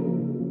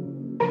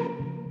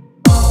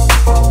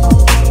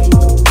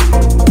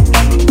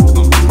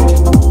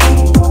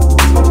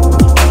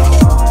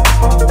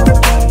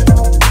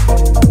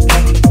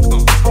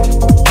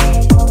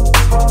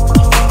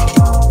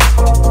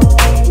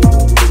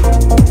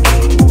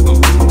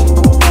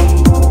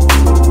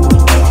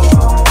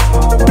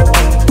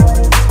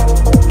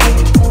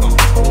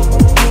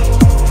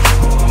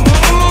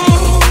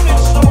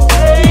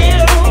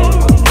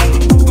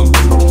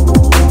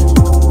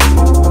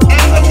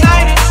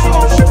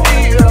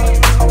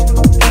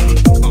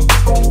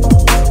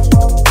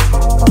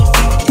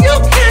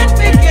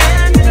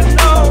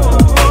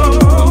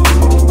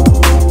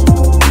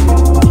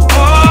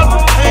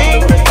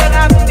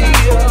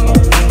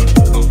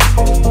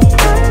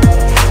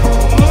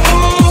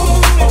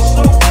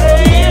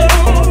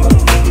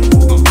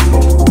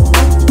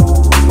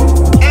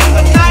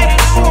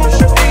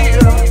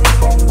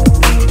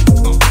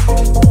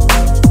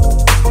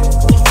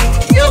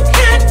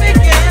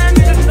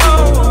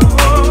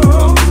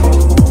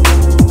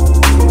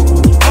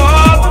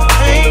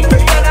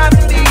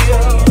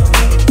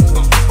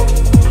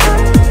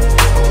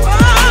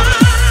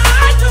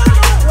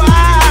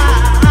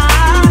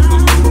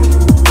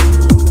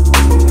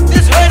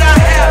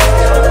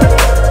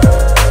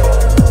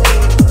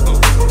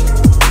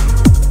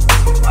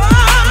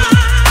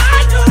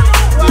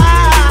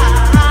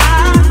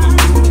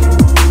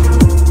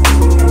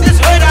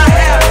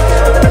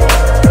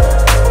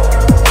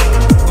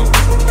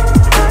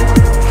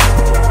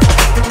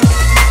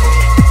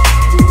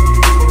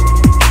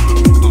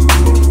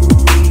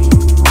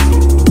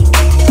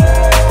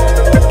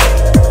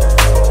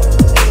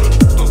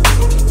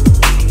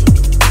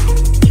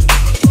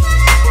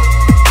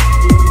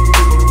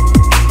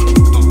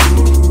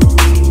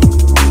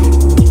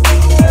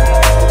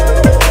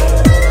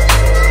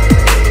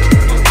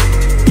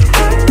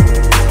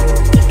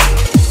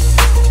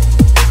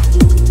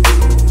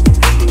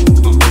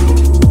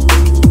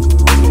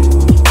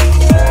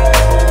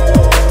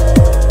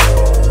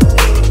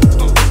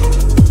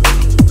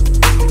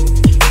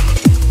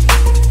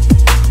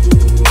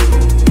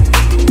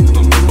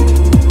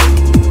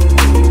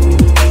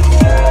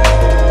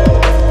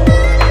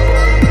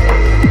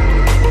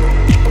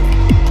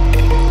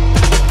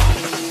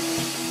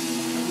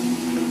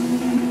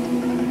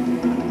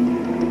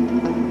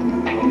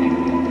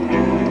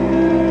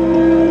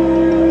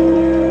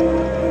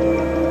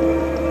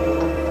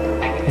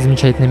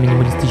 замечательная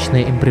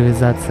минималистичная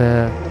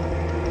импровизация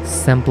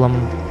с сэмплом,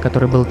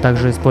 который был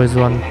также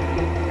использован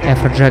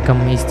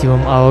Афроджеком и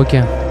Стивом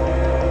Аоки.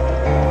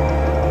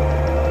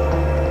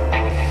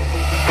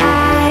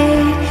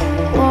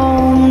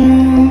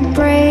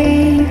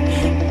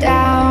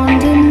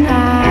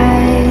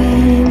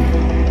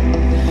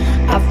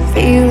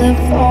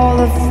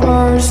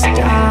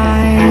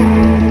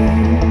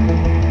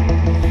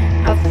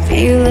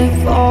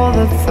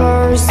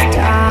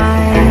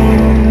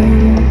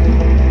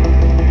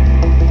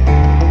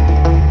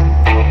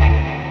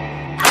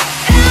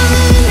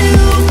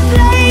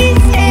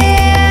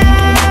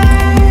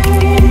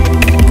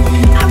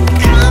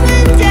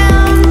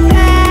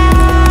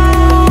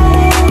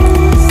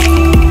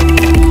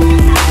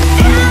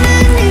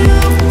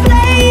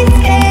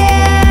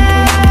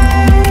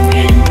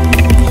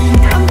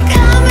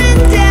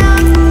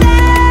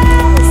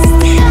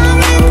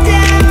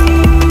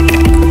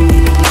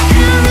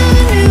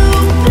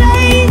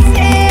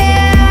 Yeah.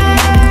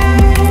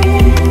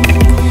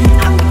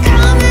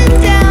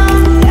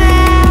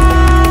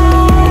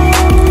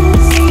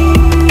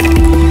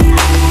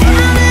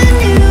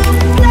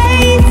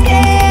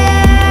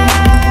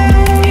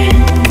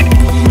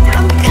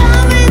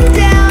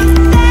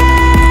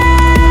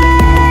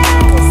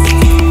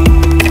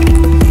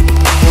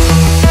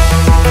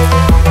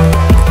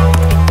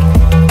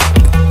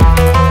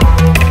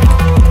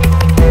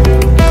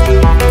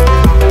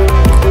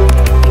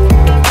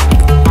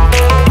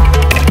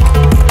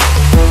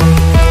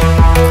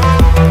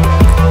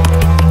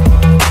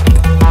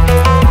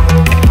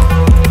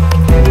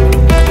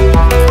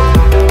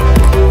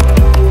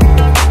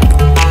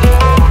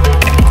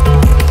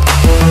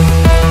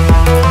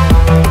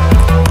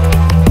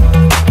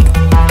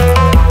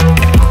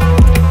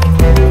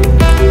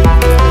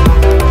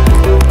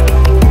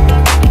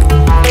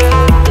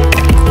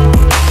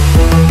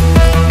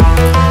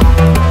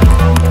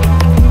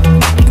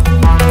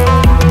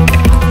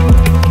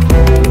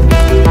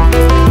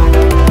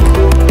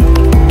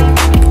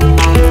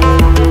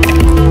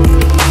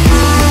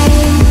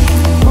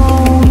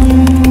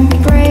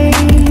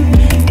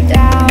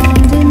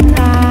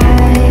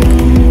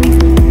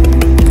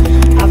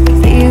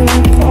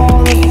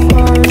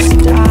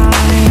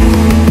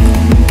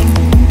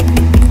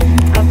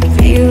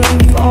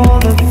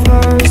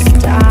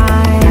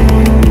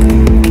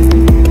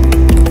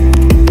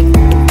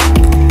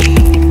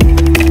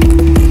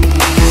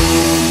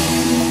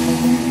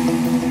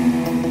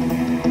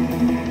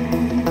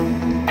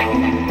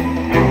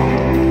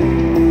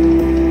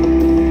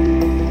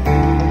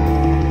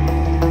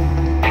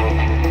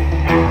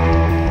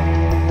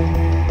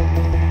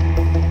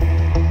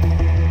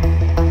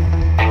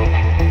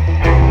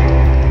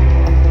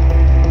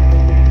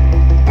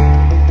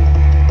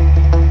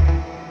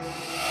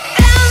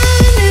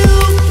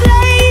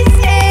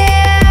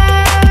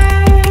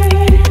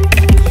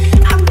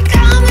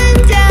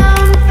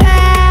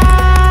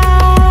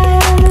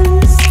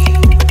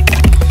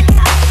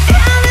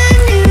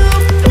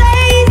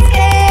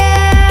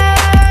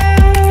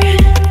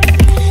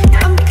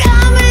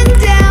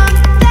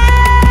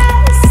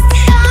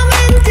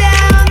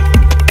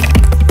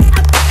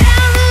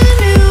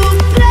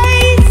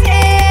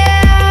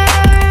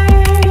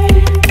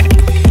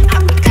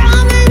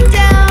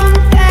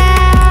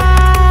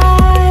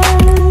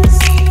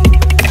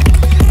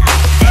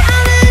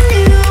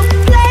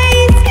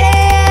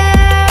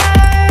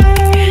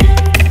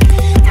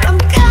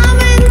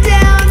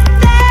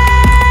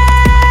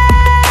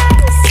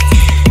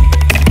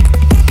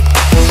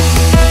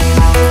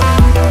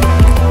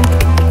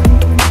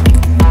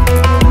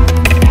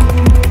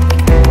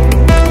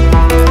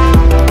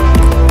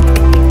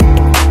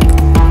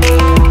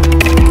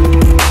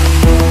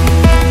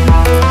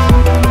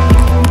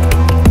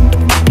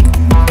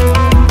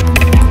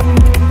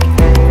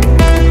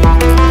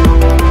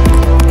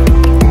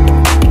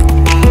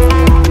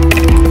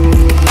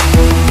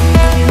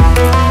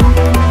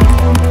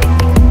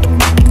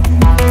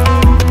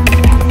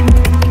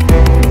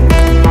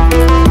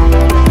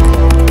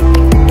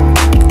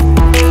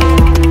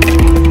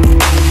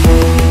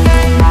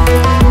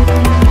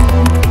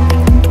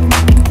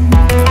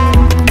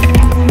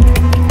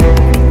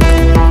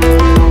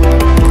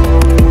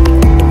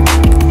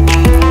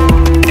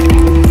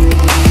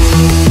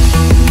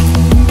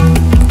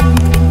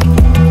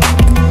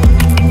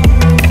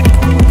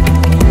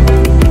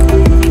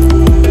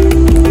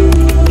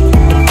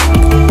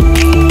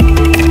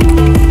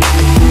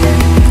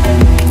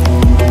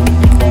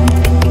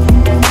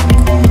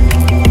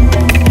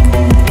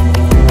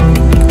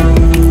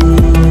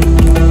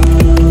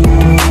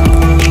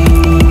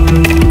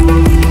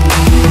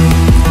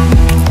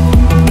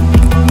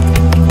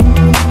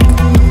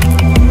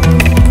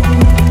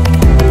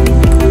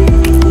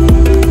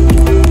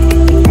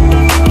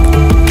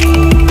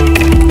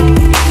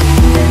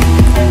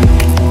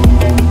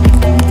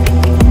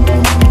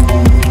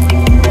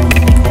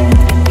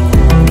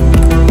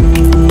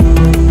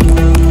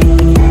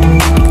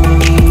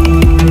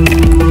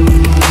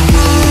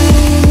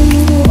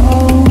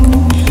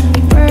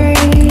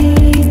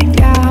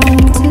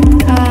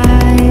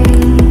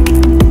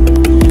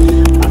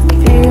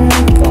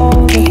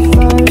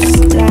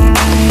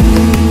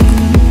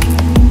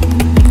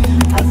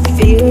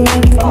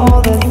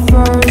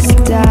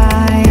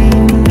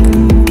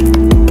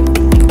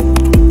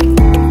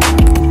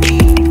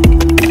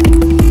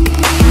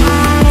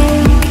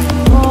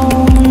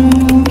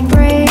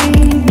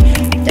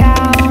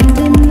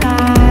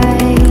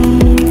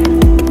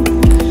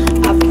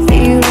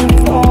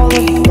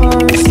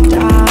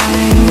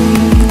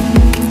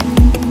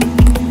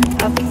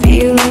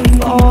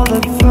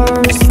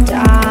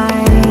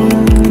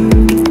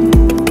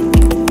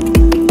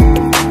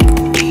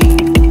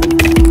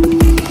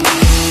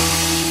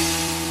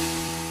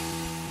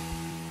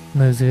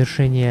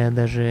 завершение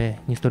даже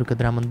не столько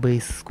драм энд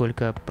бейс,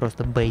 сколько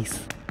просто бейс.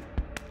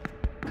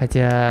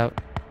 Хотя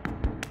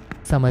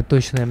самое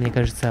точное, мне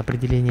кажется,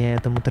 определение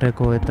этому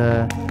треку —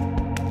 это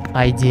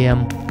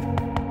IDM.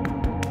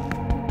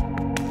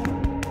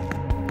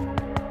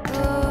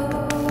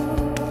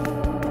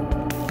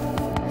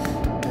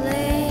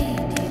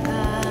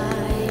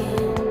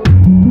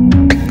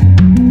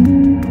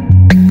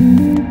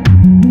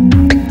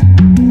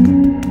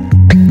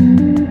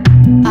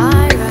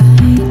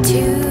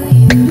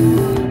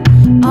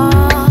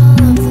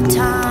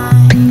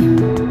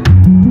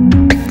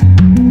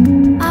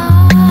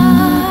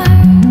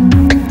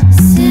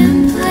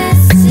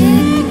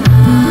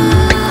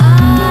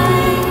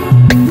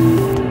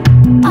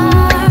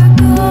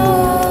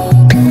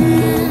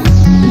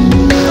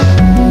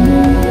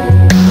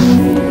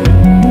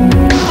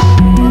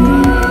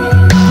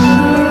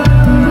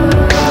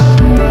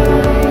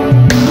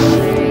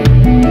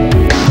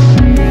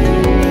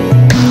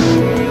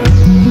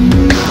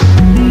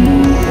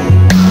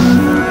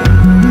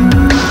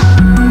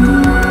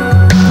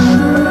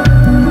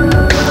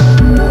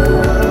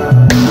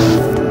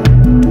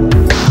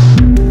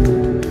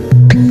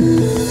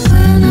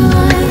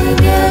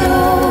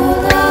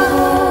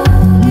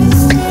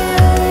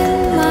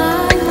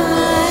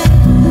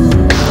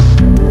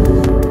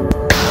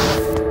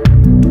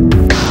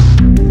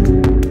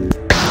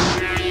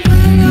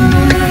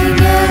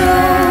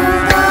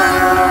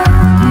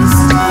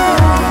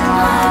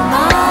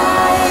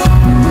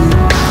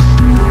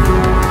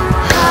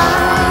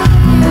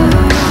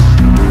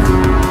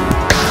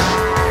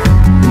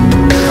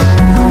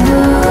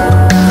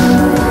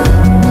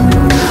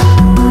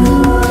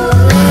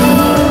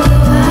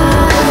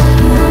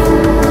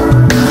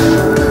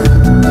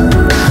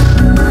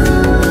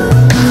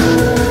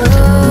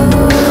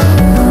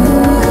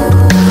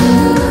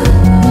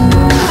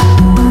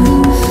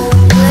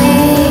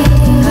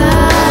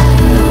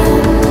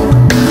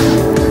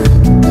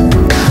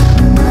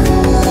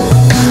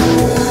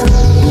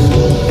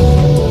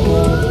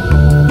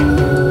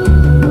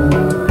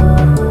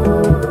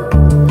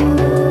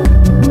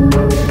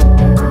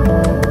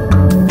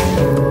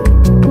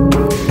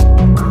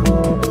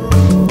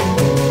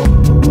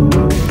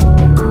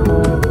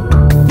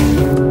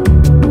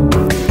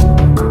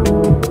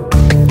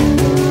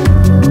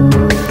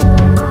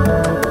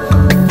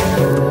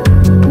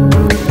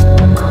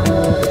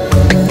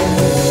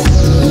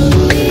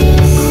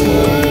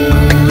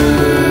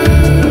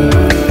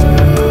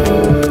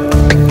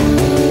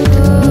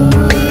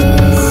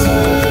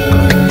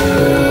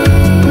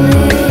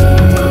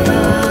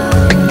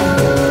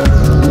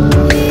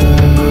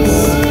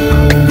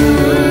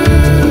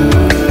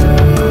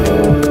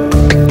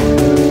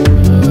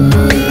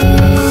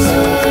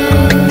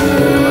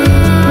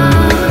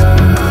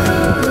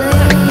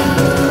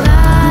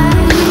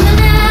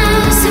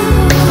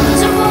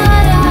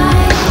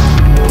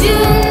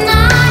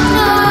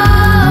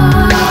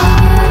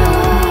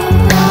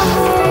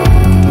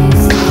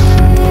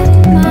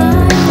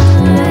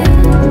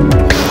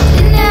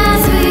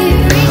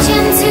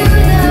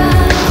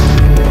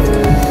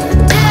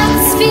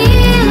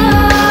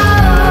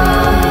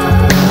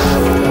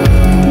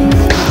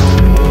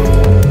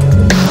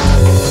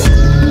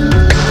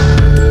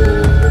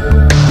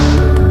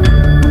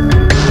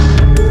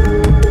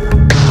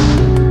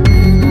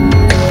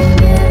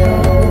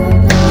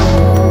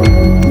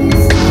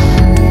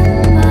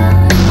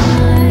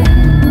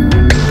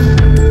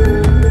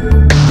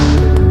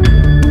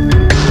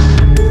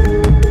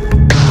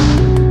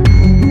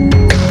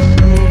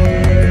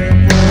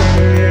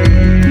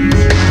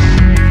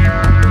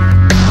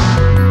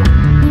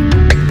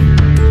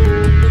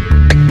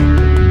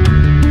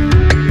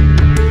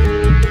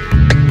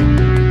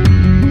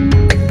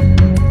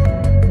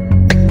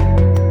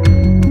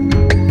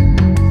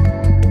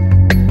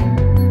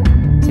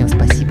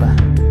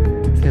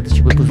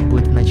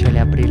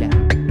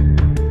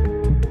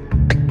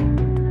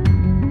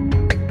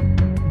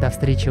 До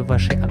встречи в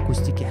вашей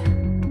акустике.